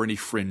of an already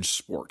fringe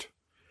sport.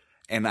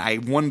 And I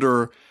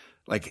wonder,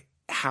 like,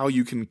 how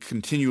you can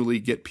continually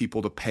get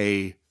people to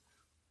pay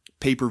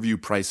pay-per-view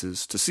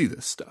prices to see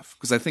this stuff.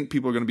 Because I think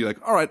people are going to be like,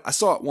 all right, I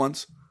saw it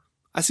once.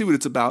 I see what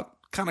it's about.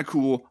 Kind of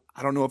cool.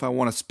 I don't know if I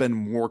want to spend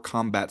more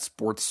combat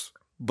sports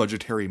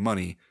budgetary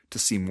money to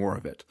see more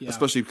of it. Yeah.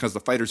 Especially because the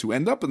fighters who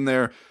end up in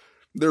there,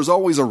 there's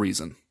always a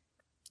reason.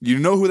 You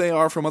know who they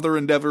are from other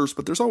endeavors,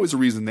 but there's always a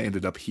reason they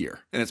ended up here.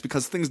 And it's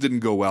because things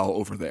didn't go well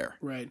over there.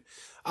 Right.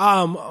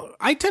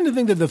 I tend to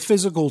think that the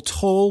physical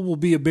toll will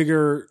be a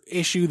bigger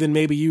issue than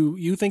maybe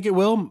you think it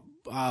will.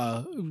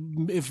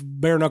 If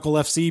Bare Knuckle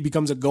FC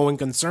becomes a going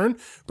concern,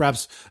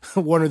 perhaps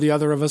one or the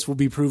other of us will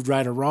be proved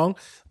right or wrong.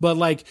 But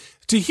like,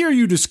 to hear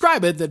you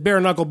describe it, that bare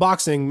knuckle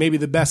boxing, maybe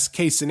the best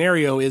case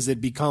scenario is it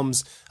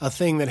becomes a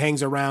thing that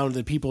hangs around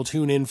that people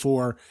tune in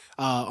for,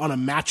 on a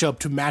matchup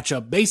to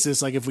matchup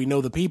basis. Like if we know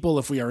the people,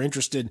 if we are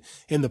interested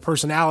in the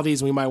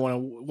personalities, we might want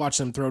to watch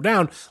them throw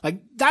down.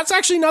 Like that's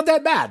actually not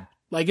that bad.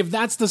 Like if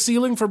that's the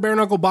ceiling for bare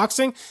knuckle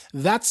boxing,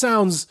 that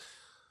sounds,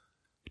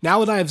 now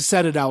that I have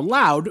said it out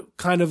loud,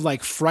 kind of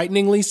like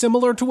frighteningly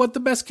similar to what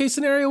the best case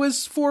scenario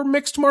is for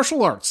mixed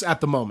martial arts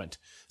at the moment.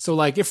 So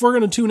like if we're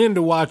going to tune in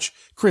to watch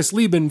Chris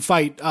Lieben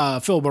fight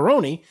Phil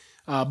Baroni,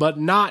 but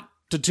not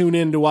to tune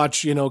in to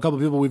watch, a couple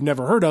of people we've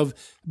never heard of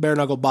bare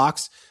knuckle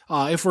box,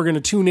 if we're going to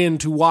tune in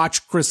to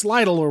watch Chris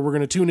Lytle, or we're going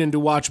to tune in to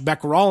watch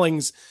Beck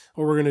Rawlings,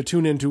 or we're going to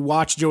tune in to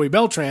watch Joey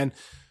Beltran,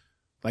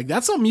 like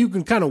that's something you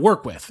can kind of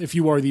work with if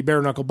you are the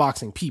bare knuckle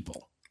boxing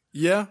people.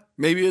 Yeah,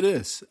 maybe it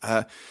is.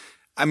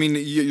 I mean,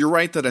 you're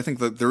right that I think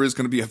that there is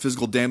going to be a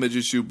physical damage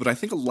issue, but I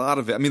think a lot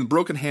of it, I mean,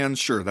 broken hands,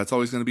 sure, that's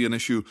always going to be an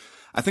issue.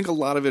 I think a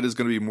lot of it is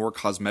going to be more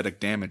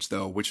cosmetic damage,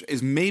 though, which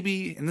is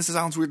maybe, and this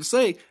sounds weird to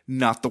say,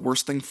 not the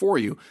worst thing for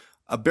you.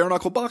 A bare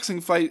knuckle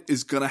boxing fight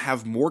is going to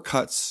have more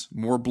cuts,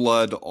 more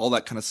blood, all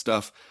that kind of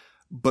stuff,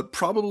 but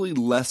probably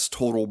less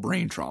total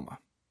brain trauma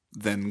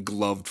than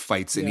gloved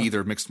fights in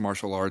either mixed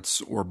martial arts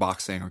or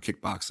boxing or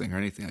kickboxing or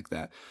anything like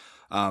that.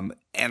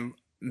 And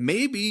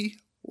maybe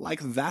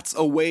like that's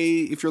a way,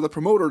 if you're the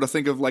promoter, to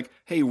think of like,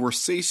 hey, we're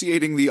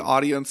satiating the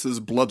audience's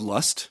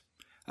bloodlust.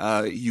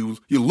 You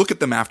look at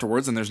them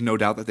afterwards, and there's no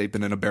doubt that they've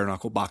been in a bare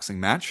knuckle boxing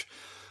match.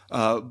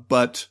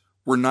 But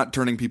we're not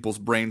turning people's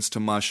brains to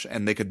mush,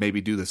 and they could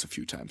maybe do this a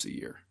few times a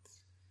year.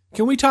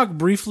 Can we talk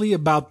briefly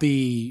about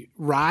the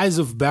rise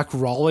of Beck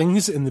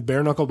Rawlings in the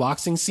bare knuckle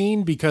boxing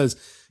scene? Because,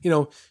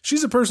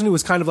 she's a person who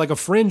was kind of like a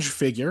fringe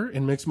figure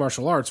in mixed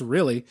martial arts,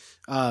 really.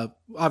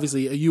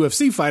 Obviously a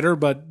UFC fighter,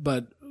 but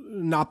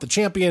not the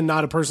champion,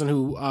 not a person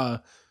who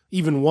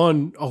even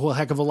won a whole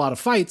heck of a lot of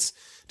fights.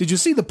 Did you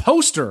see the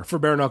poster for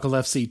Bare Knuckle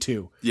FC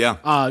 2?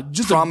 Yeah.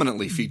 Just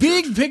prominently featured.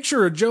 Big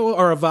picture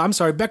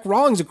of Beck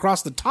Rawlings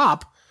across the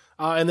top.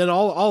 And then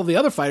all the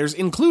other fighters,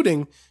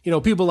 including,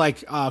 people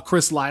like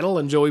Chris Lytle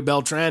and Joey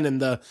Beltran and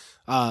the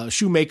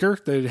Shoemaker,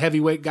 the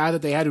heavyweight guy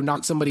that they had who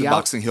knocked somebody out.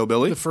 Boxing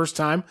hillbilly. The first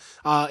time.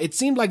 It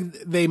seemed like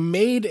they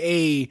made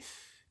a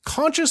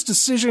conscious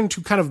decision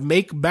to kind of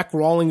make Bec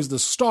Rawlings the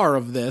star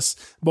of this,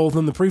 both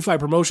in the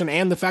pre-fight promotion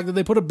and the fact that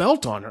they put a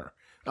belt on her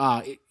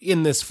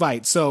in this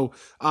fight. So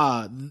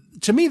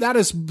to me, that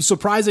is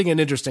surprising and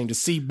interesting to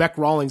see Bec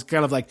Rawlings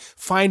kind of like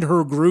find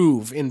her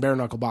groove in bare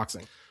knuckle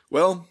boxing.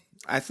 Well,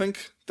 I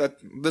think that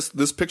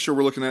this picture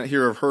we're looking at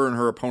here of her and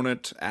her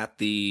opponent at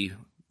the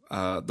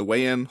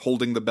weigh-in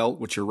holding the belt,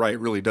 which you're right,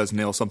 really does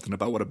nail something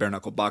about what a bare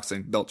knuckle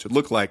boxing belt should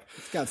look like.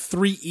 It's got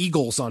 3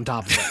 eagles on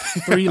top of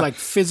it. 3 like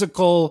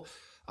physical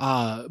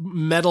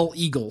metal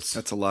eagles.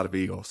 That's a lot of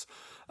eagles.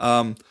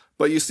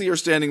 But you see her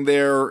standing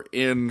there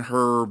in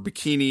her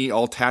bikini,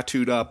 all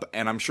tattooed up,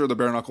 and I'm sure the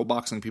bare knuckle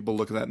boxing people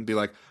look at that and be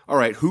like, all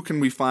right, who can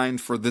we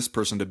find for this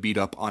person to beat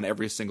up on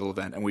every single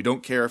event? And we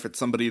don't care if it's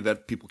somebody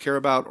that people care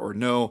about or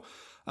no.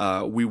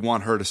 We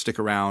want her to stick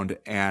around,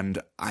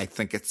 and I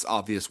think it's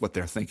obvious what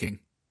they're thinking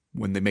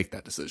when they make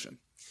that decision.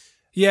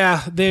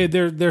 Yeah,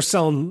 they're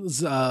selling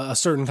a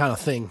certain kind of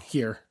thing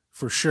here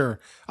for sure.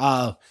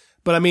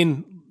 But I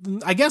mean,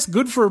 I guess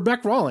good for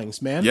Bec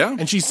Rawlings, man. Yeah.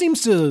 And she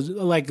seems to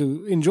like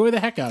enjoy the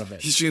heck out of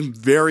it. She seems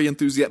very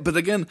enthusiastic. But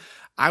again,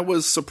 I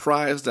was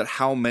surprised at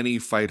how many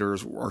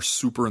fighters are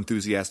super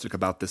enthusiastic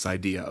about this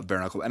idea of bare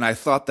knuckle. And I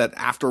thought that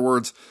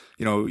afterwards,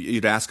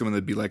 you'd ask them and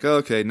they'd be like, oh,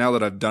 okay, now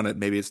that I've done it,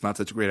 maybe it's not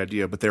such a great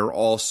idea. But they're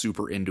all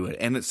super into it.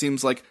 And it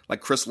seems like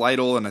Chris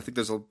Lytle, and I think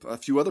there's a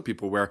few other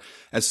people where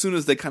as soon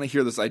as they kind of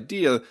hear this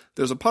idea,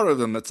 there's a part of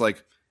them that's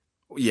like,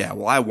 yeah,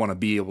 well, I want to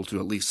be able to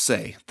at least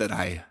say that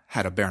I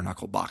had a bare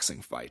knuckle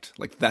boxing fight.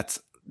 Like that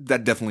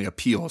definitely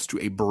appeals to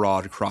a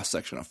broad cross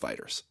section of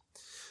fighters.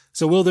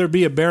 So will there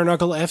be a bare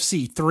knuckle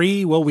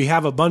FC3? Will we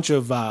have a bunch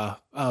of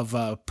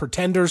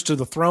pretenders to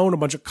the throne, a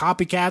bunch of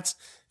copycats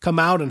come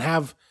out and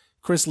have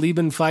Chris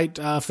Lieben fight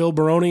Phil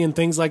Baroni and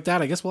things like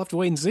that? I guess we'll have to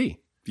wait and see.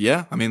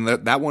 Yeah, I mean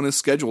that one is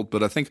scheduled,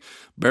 but I think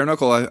bare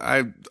knuckle,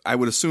 I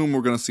would assume we're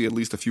going to see at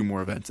least a few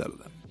more events out of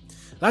them.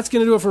 That's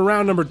going to do it for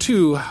round number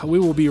 2. We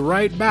will be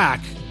right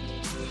back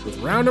with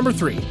round number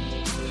 3.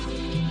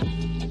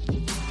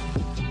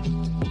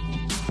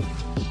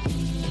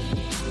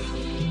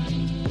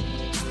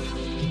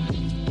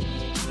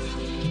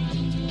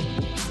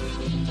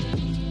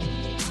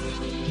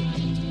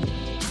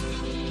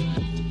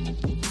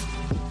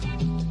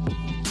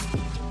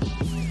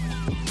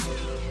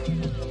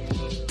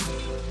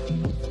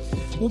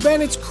 Well,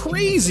 Ben, it's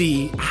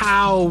crazy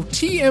how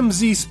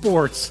TMZ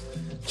Sports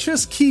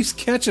just keeps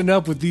catching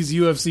up with these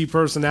UFC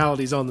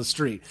personalities on the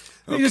street.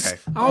 They just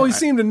always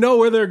seem to know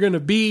where they're going to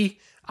be.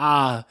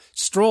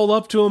 Stroll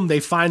up to them.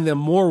 They find them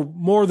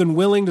more than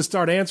willing to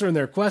start answering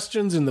their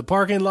questions in the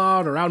parking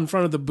lot or out in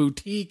front of the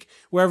boutique,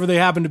 wherever they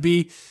happen to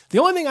be. The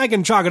only thing I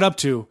can chalk it up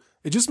to,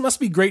 it just must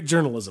be great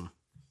journalism.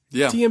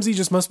 Yeah. TMZ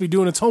just must be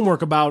doing its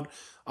homework about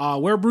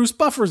where Bruce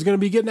Buffer is going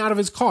to be getting out of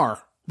his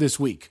car this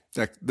week.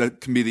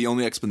 That can be the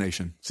only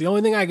explanation. It's the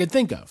only thing I could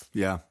think of.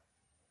 Yeah.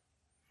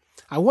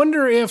 I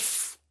wonder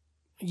if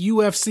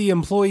UFC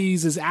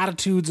employees'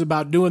 attitudes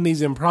about doing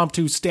these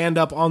impromptu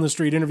stand-up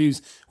on-the-street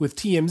interviews with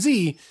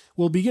TMZ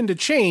will begin to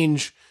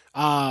change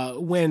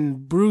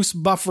when Bruce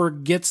Buffer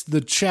gets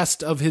the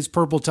chest of his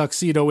purple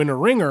tuxedo in a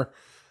ringer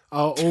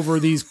over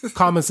these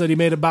comments that he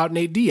made about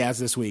Nate Diaz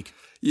this week.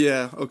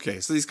 Yeah, okay.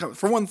 So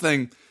for one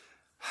thing,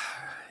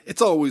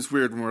 it's always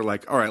weird when we're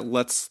like, all right,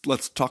 let's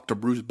talk to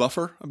Bruce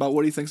Buffer about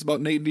what he thinks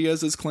about Nate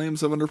Diaz's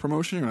claims of under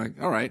promotion. You're like,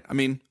 all right, I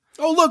mean,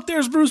 oh, look,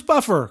 there's Bruce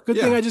Buffer. Good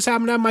thing I just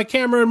happened to have my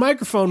camera and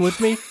microphone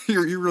with me.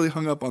 You're really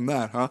hung up on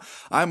that, huh?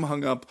 I'm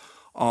hung up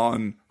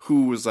on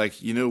who was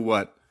like, you know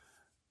what?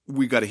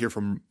 We got to hear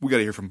from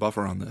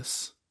Buffer on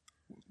this.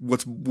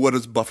 What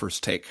is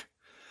Buffer's take?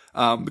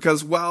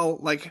 Because while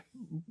like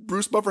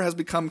Bruce Buffer has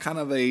become kind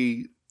of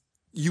a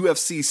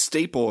UFC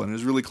staple and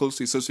is really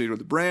closely associated with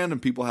the brand,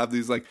 and people have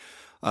these like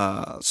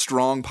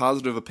strong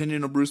positive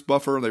opinion of Bruce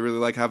Buffer. They really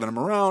like having him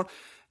around.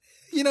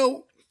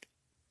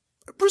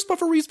 Bruce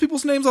Buffer reads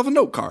people's names off a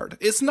note card.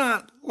 It's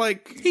not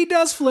like he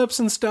does flips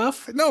and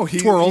stuff. No, he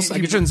twirls. I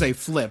shouldn't say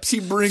flips. He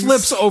brings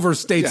flips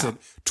overstates it.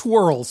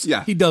 Twirls.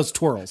 Yeah, he does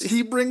twirls.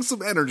 He brings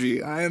some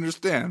energy. I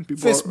understand.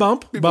 Fist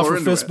bump. Buffer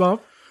fist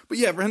bump. But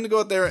yeah, for him to go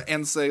out there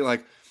and say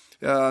like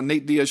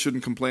Nate Diaz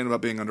shouldn't complain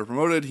about being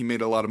underpromoted. He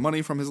made a lot of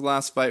money from his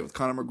last fight with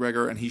Conor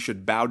McGregor, and he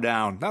should bow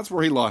down. That's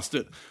where he lost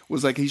it.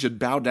 Was like he should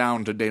bow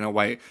down to Dana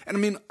White. And I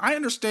mean, I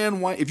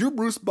understand why. If you're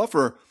Bruce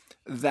Buffer,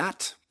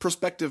 that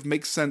perspective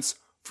makes sense.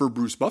 For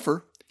Bruce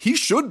Buffer, he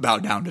should bow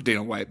down to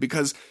Dana White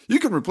because you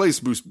can replace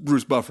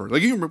Bruce Buffer.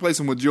 Like you can replace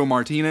him with Joe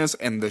Martinez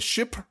and the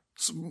ship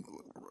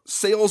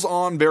sails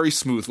on very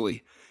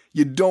smoothly.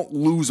 You don't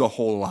lose a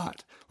whole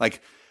lot.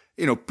 Like,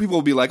 people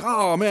will be like,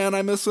 oh man,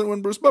 I miss it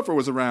when Bruce Buffer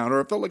was around,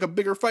 or it felt like a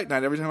bigger fight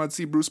night every time I'd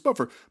see Bruce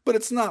Buffer. But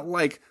it's not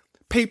like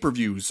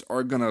pay-per-views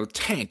are going to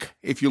tank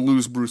if you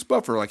lose Bruce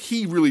Buffer. Like,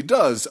 he really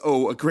does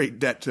owe a great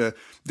debt to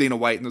Dana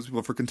White and those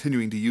people for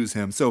continuing to use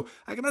him. So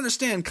I can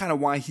understand kind of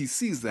why he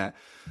sees that.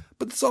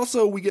 But it's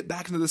also, we get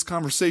back into this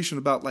conversation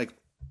about, like,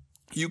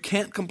 you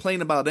can't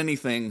complain about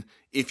anything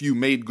if you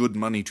made good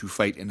money to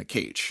fight in a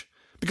cage.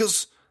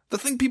 Because the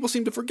thing people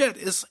seem to forget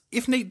is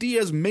if Nate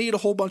Diaz made a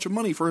whole bunch of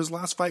money for his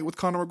last fight with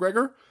Conor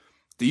McGregor,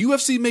 the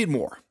UFC made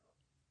more.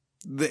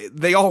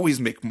 They always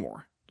make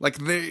more. Like,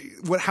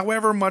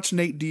 however much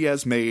Nate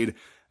Diaz made,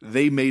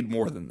 they made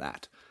more than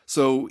that.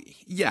 So,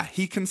 yeah,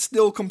 he can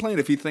still complain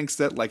if he thinks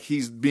that, like,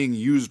 he's being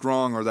used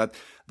wrong or that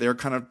they're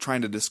kind of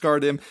trying to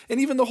discard him. And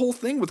even the whole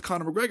thing with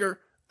Conor McGregor,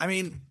 I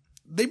mean,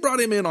 they brought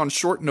him in on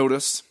short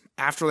notice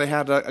after they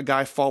had a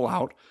guy fall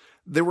out.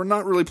 They were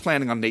not really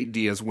planning on Nate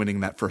Diaz winning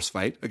that first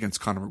fight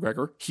against Conor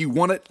McGregor. He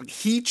won it.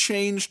 He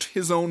changed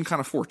his own kind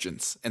of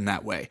fortunes in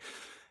that way.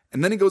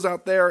 And then he goes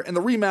out there, and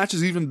the rematch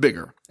is even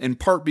bigger, in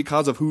part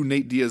because of who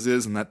Nate Diaz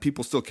is and that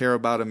people still care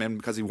about him and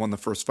because he won the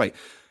first fight.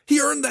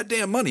 He earned that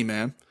damn money,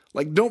 man.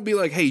 Like, don't be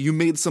like, hey, you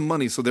made some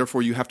money, so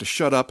therefore you have to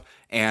shut up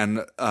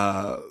and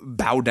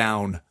bow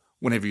down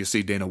whenever you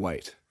see Dana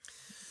White.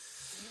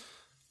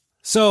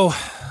 So,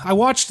 I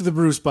watched the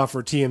Bruce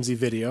Buffer TMZ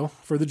video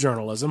for the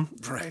journalism.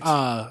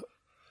 Right.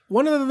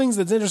 One of the things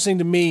that's interesting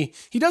to me,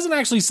 he doesn't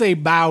actually say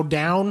bow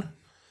down.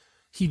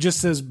 He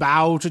just says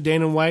bow to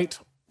Dana White,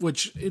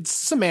 which it's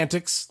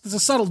semantics. There's a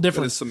subtle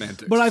difference. It is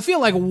semantics. But I feel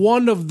like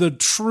one of the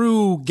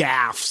true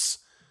gaffes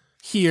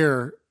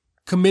here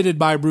committed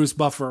by Bruce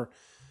Buffer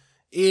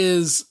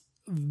is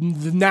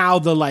now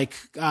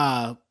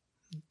the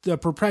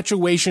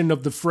perpetuation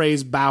of the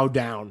phrase bow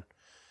down.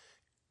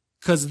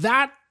 Because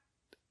that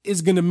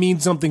is going to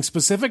mean something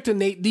specific to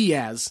Nate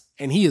Diaz,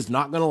 and he is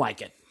not going to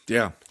like it.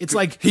 Yeah. It's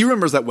like, he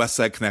remembers that West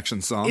Side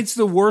Connection song. it's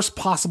the worst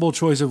possible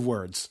choice of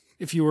words.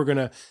 If you were going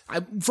to,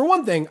 for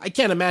one thing, I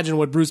can't imagine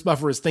what Bruce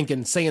Buffer is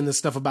thinking saying this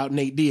stuff about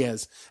Nate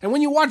Diaz. And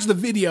when you watch the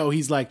video,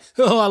 he's like,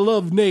 oh, I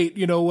love Nate,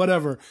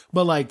 whatever.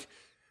 But like,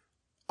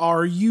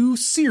 are you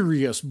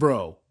serious,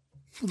 bro?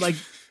 Like,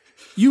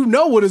 you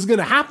know what is going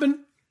to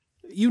happen.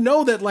 You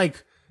know that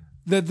like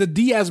the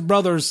Diaz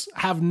brothers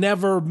have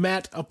never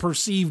met a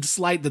perceived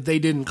slight that they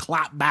didn't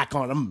clap back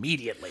on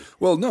immediately.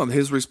 Well, no,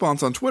 his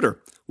response on Twitter.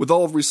 With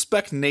all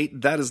respect,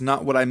 Nate, that is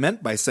not what I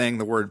meant by saying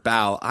the word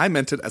bow. I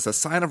meant it as a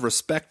sign of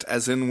respect,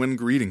 as in when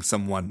greeting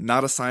someone,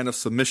 not a sign of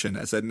submission,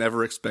 as I'd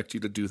never expect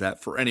you to do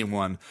that for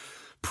anyone.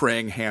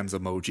 Praying hands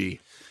emoji.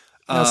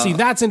 Now, see,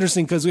 that's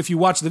interesting because if you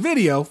watch the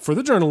video for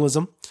the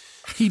journalism,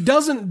 he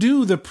doesn't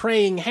do the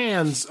praying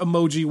hands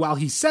emoji while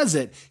he says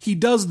it. He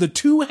does the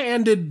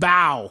two-handed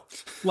bow.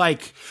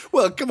 Like,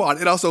 well, come on.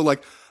 And also,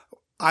 like,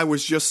 I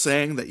was just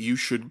saying that you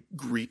should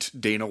greet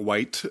Dana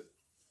White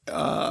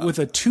with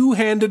a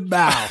two-handed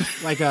bow,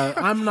 like a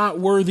 "I'm not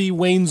worthy"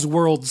 Wayne's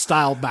World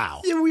style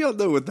bow. Yeah, we all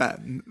know what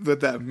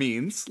that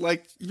means.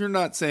 Like, you're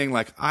not saying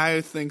like,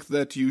 I think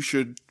that you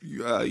should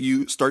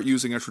you start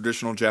using a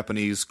traditional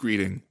Japanese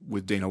greeting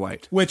with Dana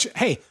White. Which,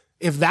 hey,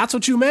 if that's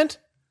what you meant,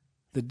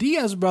 the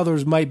Diaz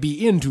brothers might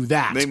be into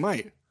that. They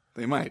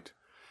might.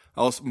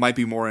 Also, might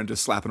be more into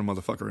slapping a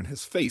motherfucker in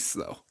his face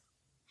though,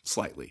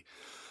 slightly.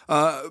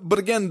 But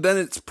again, then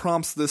it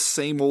prompts this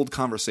same old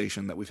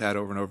conversation that we've had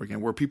over and over again,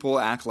 where people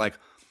act like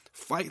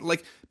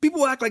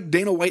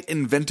Dana White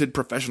invented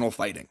professional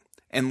fighting.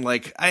 And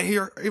like, I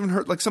even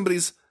heard like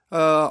somebody's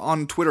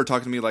on Twitter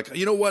talking to me like,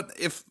 you know what?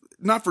 If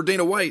not for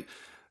Dana White,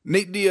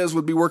 Nate Diaz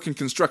would be working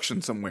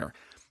construction somewhere.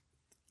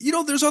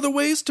 There's other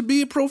ways to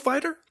be a pro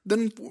fighter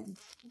than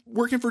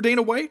working for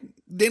Dana White.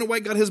 Dana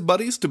White got his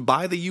buddies to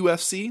buy the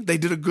UFC. They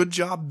did a good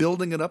job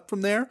building it up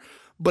from there.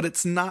 But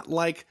it's not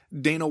like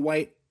Dana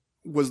White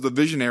was the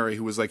visionary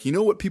who was like, you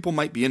know what people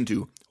might be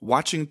into?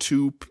 Watching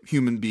two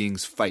human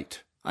beings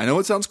fight. I know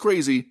it sounds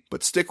crazy,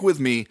 but stick with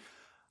me.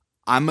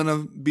 I'm going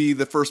to be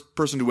the first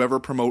person to ever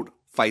promote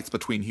fights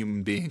between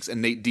human beings.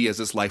 And Nate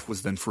Diaz's life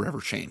was then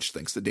forever changed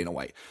thanks to Dana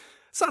White.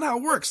 It's not how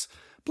it works.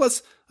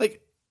 Plus,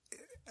 like,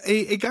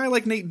 a guy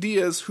like Nate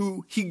Diaz,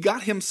 who he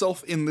got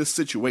himself in this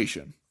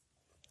situation,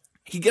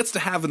 he gets to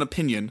have an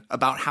opinion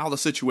about how the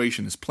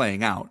situation is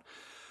playing out.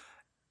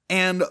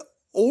 And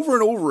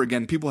over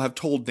again, people have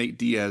told Nate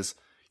Diaz,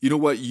 you know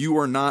what, you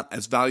are not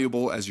as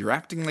valuable as you're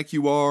acting like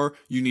you are.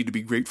 You need to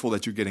be grateful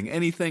that you're getting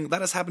anything.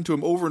 That has happened to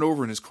him over and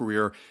over in his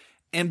career.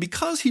 And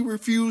because he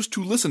refused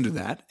to listen to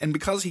that, and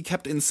because he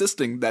kept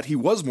insisting that he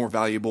was more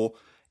valuable,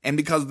 and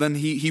because then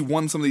he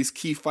won some of these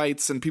key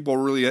fights, and people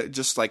are really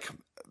just like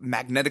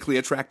magnetically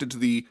attracted to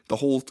the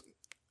whole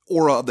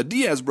aura of the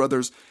Diaz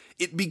brothers,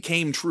 it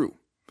became true.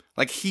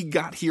 Like, he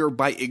got here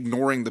by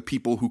ignoring the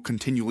people who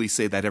continually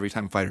say that every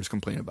time fighters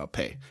complain about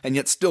pay. And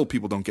yet still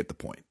people don't get the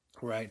point.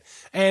 Right.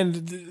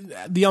 And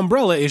the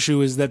umbrella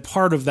issue is that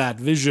part of that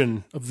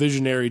vision of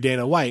visionary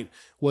Dana White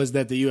was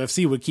that the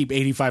UFC would keep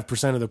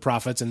 85% of the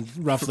profits, and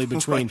roughly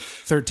between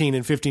 13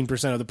 and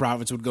 15% of the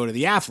profits would go to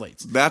the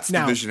athletes. That's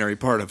the visionary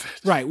part of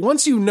it. Right.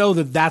 Once you know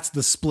that that's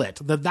the split,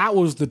 that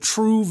was the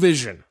true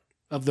vision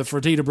of the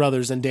Fertitta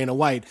brothers and Dana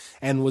White,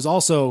 and was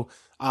also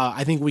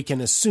I think we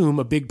can assume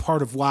a big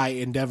part of why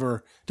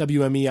Endeavor,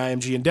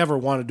 WME-IMG Endeavor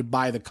wanted to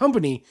buy the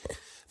company,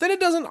 then it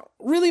doesn't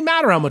really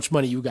matter how much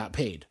money you got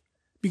paid.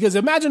 Because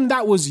imagine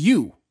that was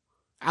you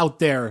out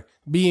there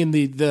being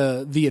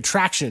the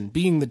attraction,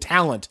 being the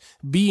talent,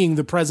 being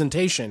the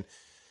presentation.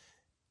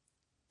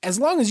 As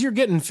long as you're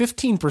getting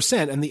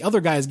 15% and the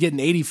other guy is getting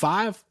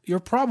 85%, you're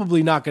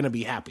probably not going to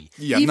be happy.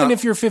 Yeah, even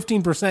if your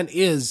 15%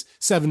 is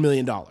 $7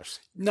 million.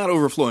 Not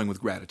overflowing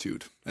with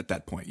gratitude at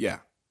that point, yeah.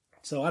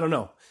 So I don't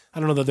know. I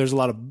don't know that there's a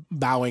lot of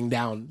bowing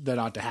down that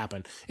ought to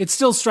happen. It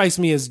still strikes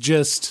me as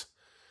just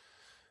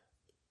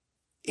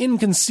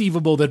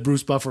inconceivable that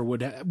Bruce Buffer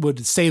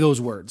would say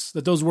those words,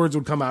 that those words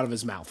would come out of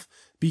his mouth,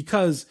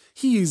 because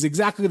he's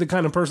exactly the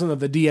kind of person that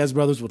the Diaz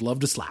brothers would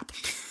love to slap.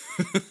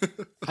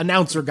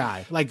 Announcer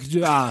guy, like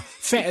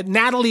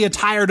Natalie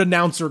attired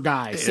announcer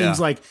guy. Seems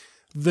like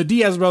the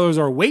Diaz brothers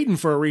are waiting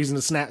for a reason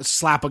to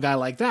slap a guy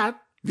like that.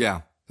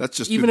 Yeah, that's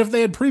just even if they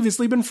had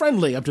previously been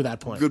friendly up to that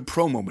point. Good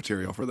promo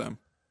material for them.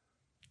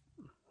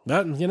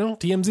 But,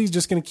 TMZ's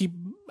just going to keep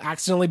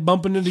accidentally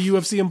bumping into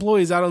UFC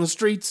employees out on the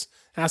streets,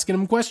 asking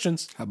them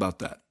questions. How about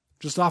that?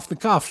 Just off the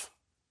cuff.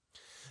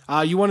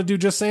 You want to do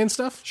Just Saying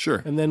stuff?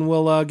 Sure. And then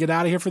we'll get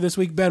out of here for this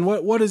week. Ben,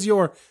 what is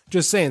your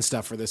Just Saying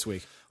stuff for this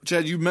week?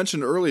 Chad, you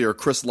mentioned earlier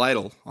Chris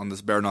Lytle on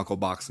this bare knuckle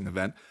boxing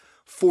event.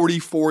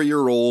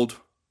 44-year-old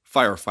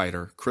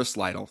firefighter Chris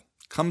Lytle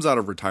comes out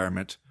of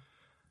retirement,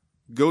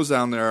 goes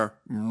down there,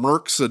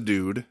 murks a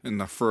dude in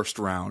the first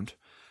round,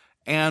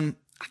 and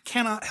I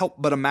cannot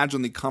help but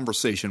imagine the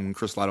conversation when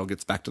Chris Lytle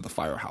gets back to the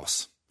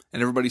firehouse.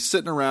 And everybody's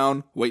sitting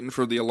around waiting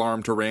for the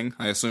alarm to ring,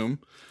 I assume.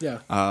 Yeah.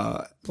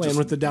 Playing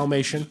with the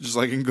Dalmatian. Just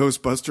like in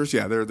Ghostbusters.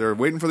 Yeah, they're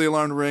waiting for the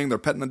alarm to ring. They're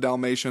petting the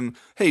Dalmatian.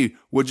 Hey,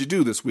 what'd you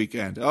do this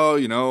weekend?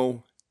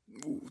 Oh,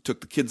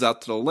 took the kids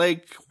out to the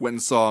lake, went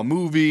and saw a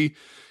movie,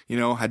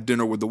 had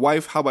dinner with the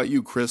wife. How about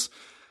you, Chris?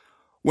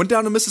 Went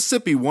down to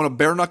Mississippi, won a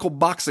bare knuckle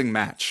boxing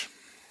match.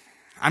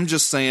 I'm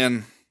just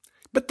saying,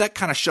 but that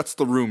kind of shuts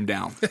the room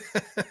down.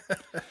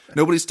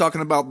 Nobody's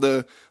talking about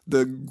the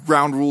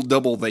ground rule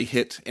double they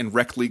hit in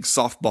rec league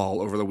softball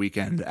over the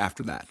weekend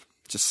after that.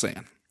 Just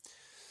saying.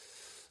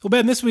 Well,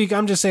 Ben, this week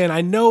I'm just saying,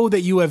 I know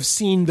that you have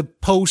seen the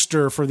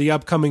poster for the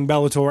upcoming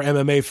Bellator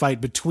MMA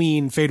fight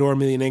between Fedor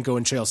Emelianenko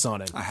and Chael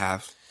Sonnen. I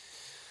have.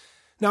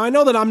 Now, I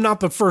know that I'm not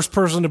the first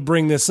person to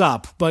bring this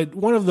up, but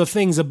one of the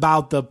things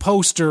about the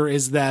poster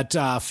is that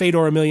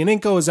Fedor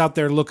Emelianenko is out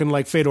there looking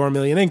like Fedor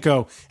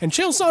Emelianenko, and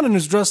Chael Sonnen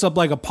is dressed up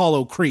like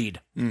Apollo Creed.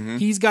 Mm-hmm.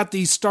 He's got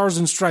the Stars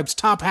and Stripes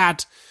top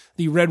hat,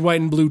 the red,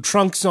 white, and blue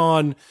trunks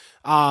on.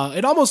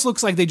 It almost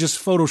looks like they just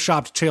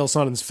photoshopped Chael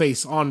Sonnen's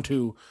face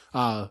onto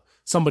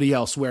somebody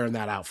else wearing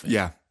that outfit.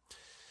 Yeah.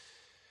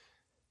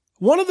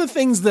 One of the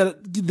things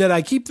that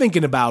I keep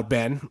thinking about,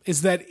 Ben,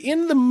 is that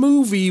in the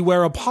movie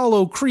where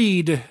Apollo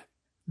Creed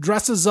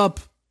dresses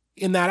up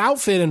in that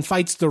outfit and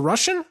fights the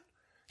Russian,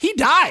 he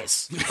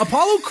dies.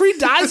 Apollo Creed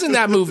dies in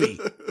that movie.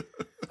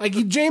 Like,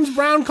 James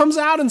Brown comes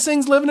out and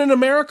sings Living in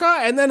America,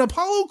 and then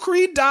Apollo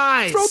Creed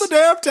dies. Throw the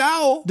damn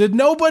towel. Did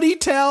nobody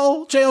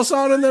tell Chael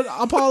Sonnen that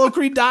Apollo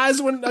Creed dies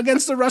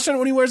against the Russian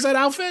when he wears that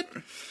outfit?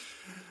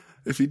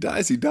 If he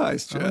dies, he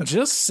dies, Chad. I'm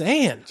just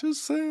saying.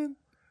 Just saying.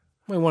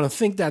 I want to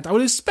think that. I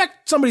would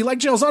expect somebody like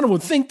Chael Sonnen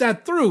would think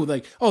that through.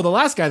 Like, oh, the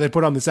last guy that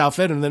put on this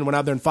outfit and then went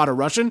out there and fought a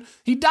Russian,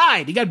 he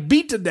died. He got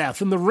beat to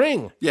death in the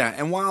ring. Yeah,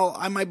 and while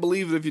I might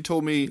believe that if you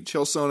told me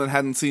Chael Sonnen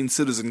hadn't seen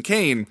Citizen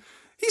Kane,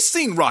 he's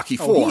seen Rocky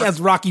IV. Oh, he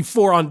has Rocky IV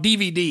on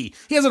DVD.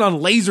 He has it on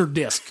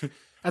Laserdisc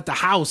at the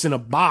house in a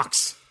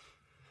box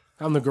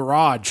out in the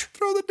garage.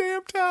 Throw the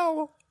damn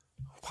towel.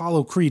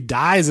 Apollo Creed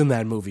dies in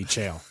that movie,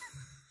 Chael.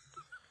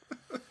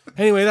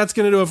 Anyway, that's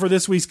going to do it for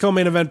this week's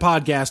Co-Main Event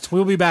podcast.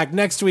 We'll be back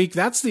next week.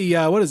 That's the,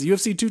 what is it,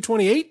 UFC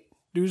 228?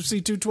 UFC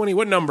 220.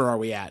 What number are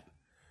we at?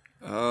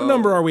 What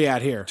number are we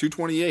at here?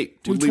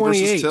 228. 228.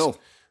 Woodley versus Till.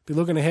 Be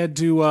looking ahead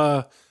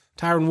to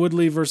Tyron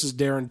Woodley versus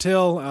Darren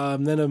Till.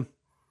 Then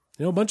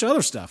a bunch of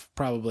other stuff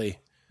probably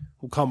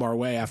will come our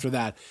way after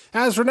that.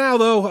 As for now,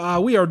 though,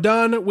 we are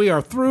done. We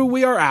are through.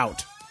 We are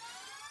out.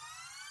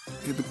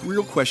 The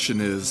real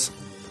question is,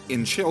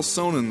 in Chael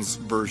Sonnen's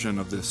version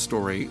of this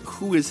story,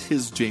 who is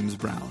his James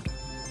Brown?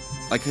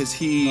 Like, is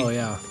he... Oh,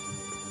 yeah.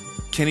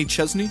 Kenny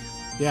Chesney?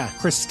 Yeah,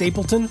 Chris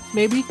Stapleton,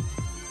 maybe?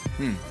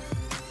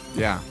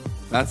 Yeah,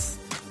 that's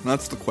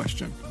the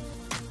question.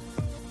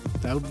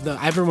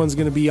 Everyone's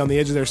going to be on the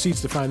edge of their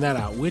seats to find that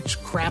out.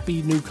 Which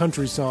crappy new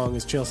country song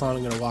is Chael Sonnen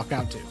going to walk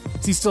out to?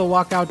 Does he still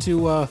walk out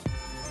to I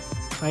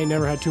Ain't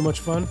Never Had Too Much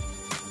Fun?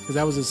 Because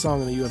that was his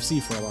song in the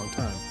UFC for a long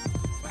time.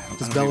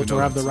 Does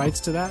Bellator have the rights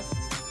to that?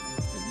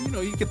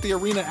 You get the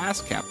arena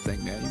ass cap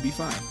thing, man. You'd be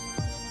fine.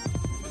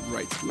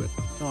 Rights to it.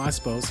 Oh, I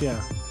suppose,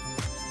 yeah.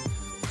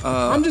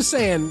 I'm just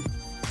saying,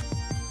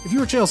 if you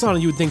were Chael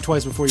Sonnen, you would think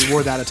twice before you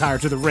wore that attire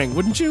to the ring,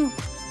 wouldn't you?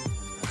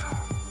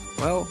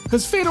 Well,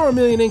 because Fedor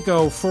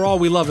Emelianenko, for all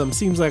we love him,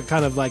 seems like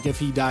kind of like if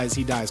he dies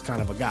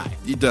kind of a guy.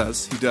 He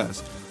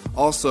does.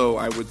 Also,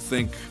 I would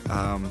think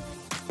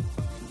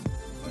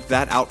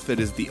that outfit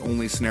is the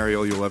only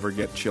scenario you'll ever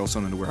get Chael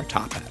Sonnen to wear a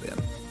top hat in.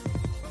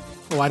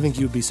 Oh, I think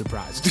you'd be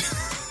surprised.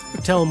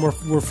 tell him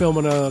we're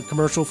filming a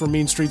commercial for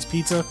Mean Streets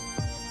Pizza,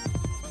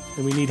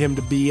 and we need him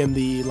to be in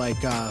the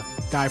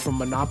guy from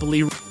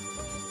Monopoly.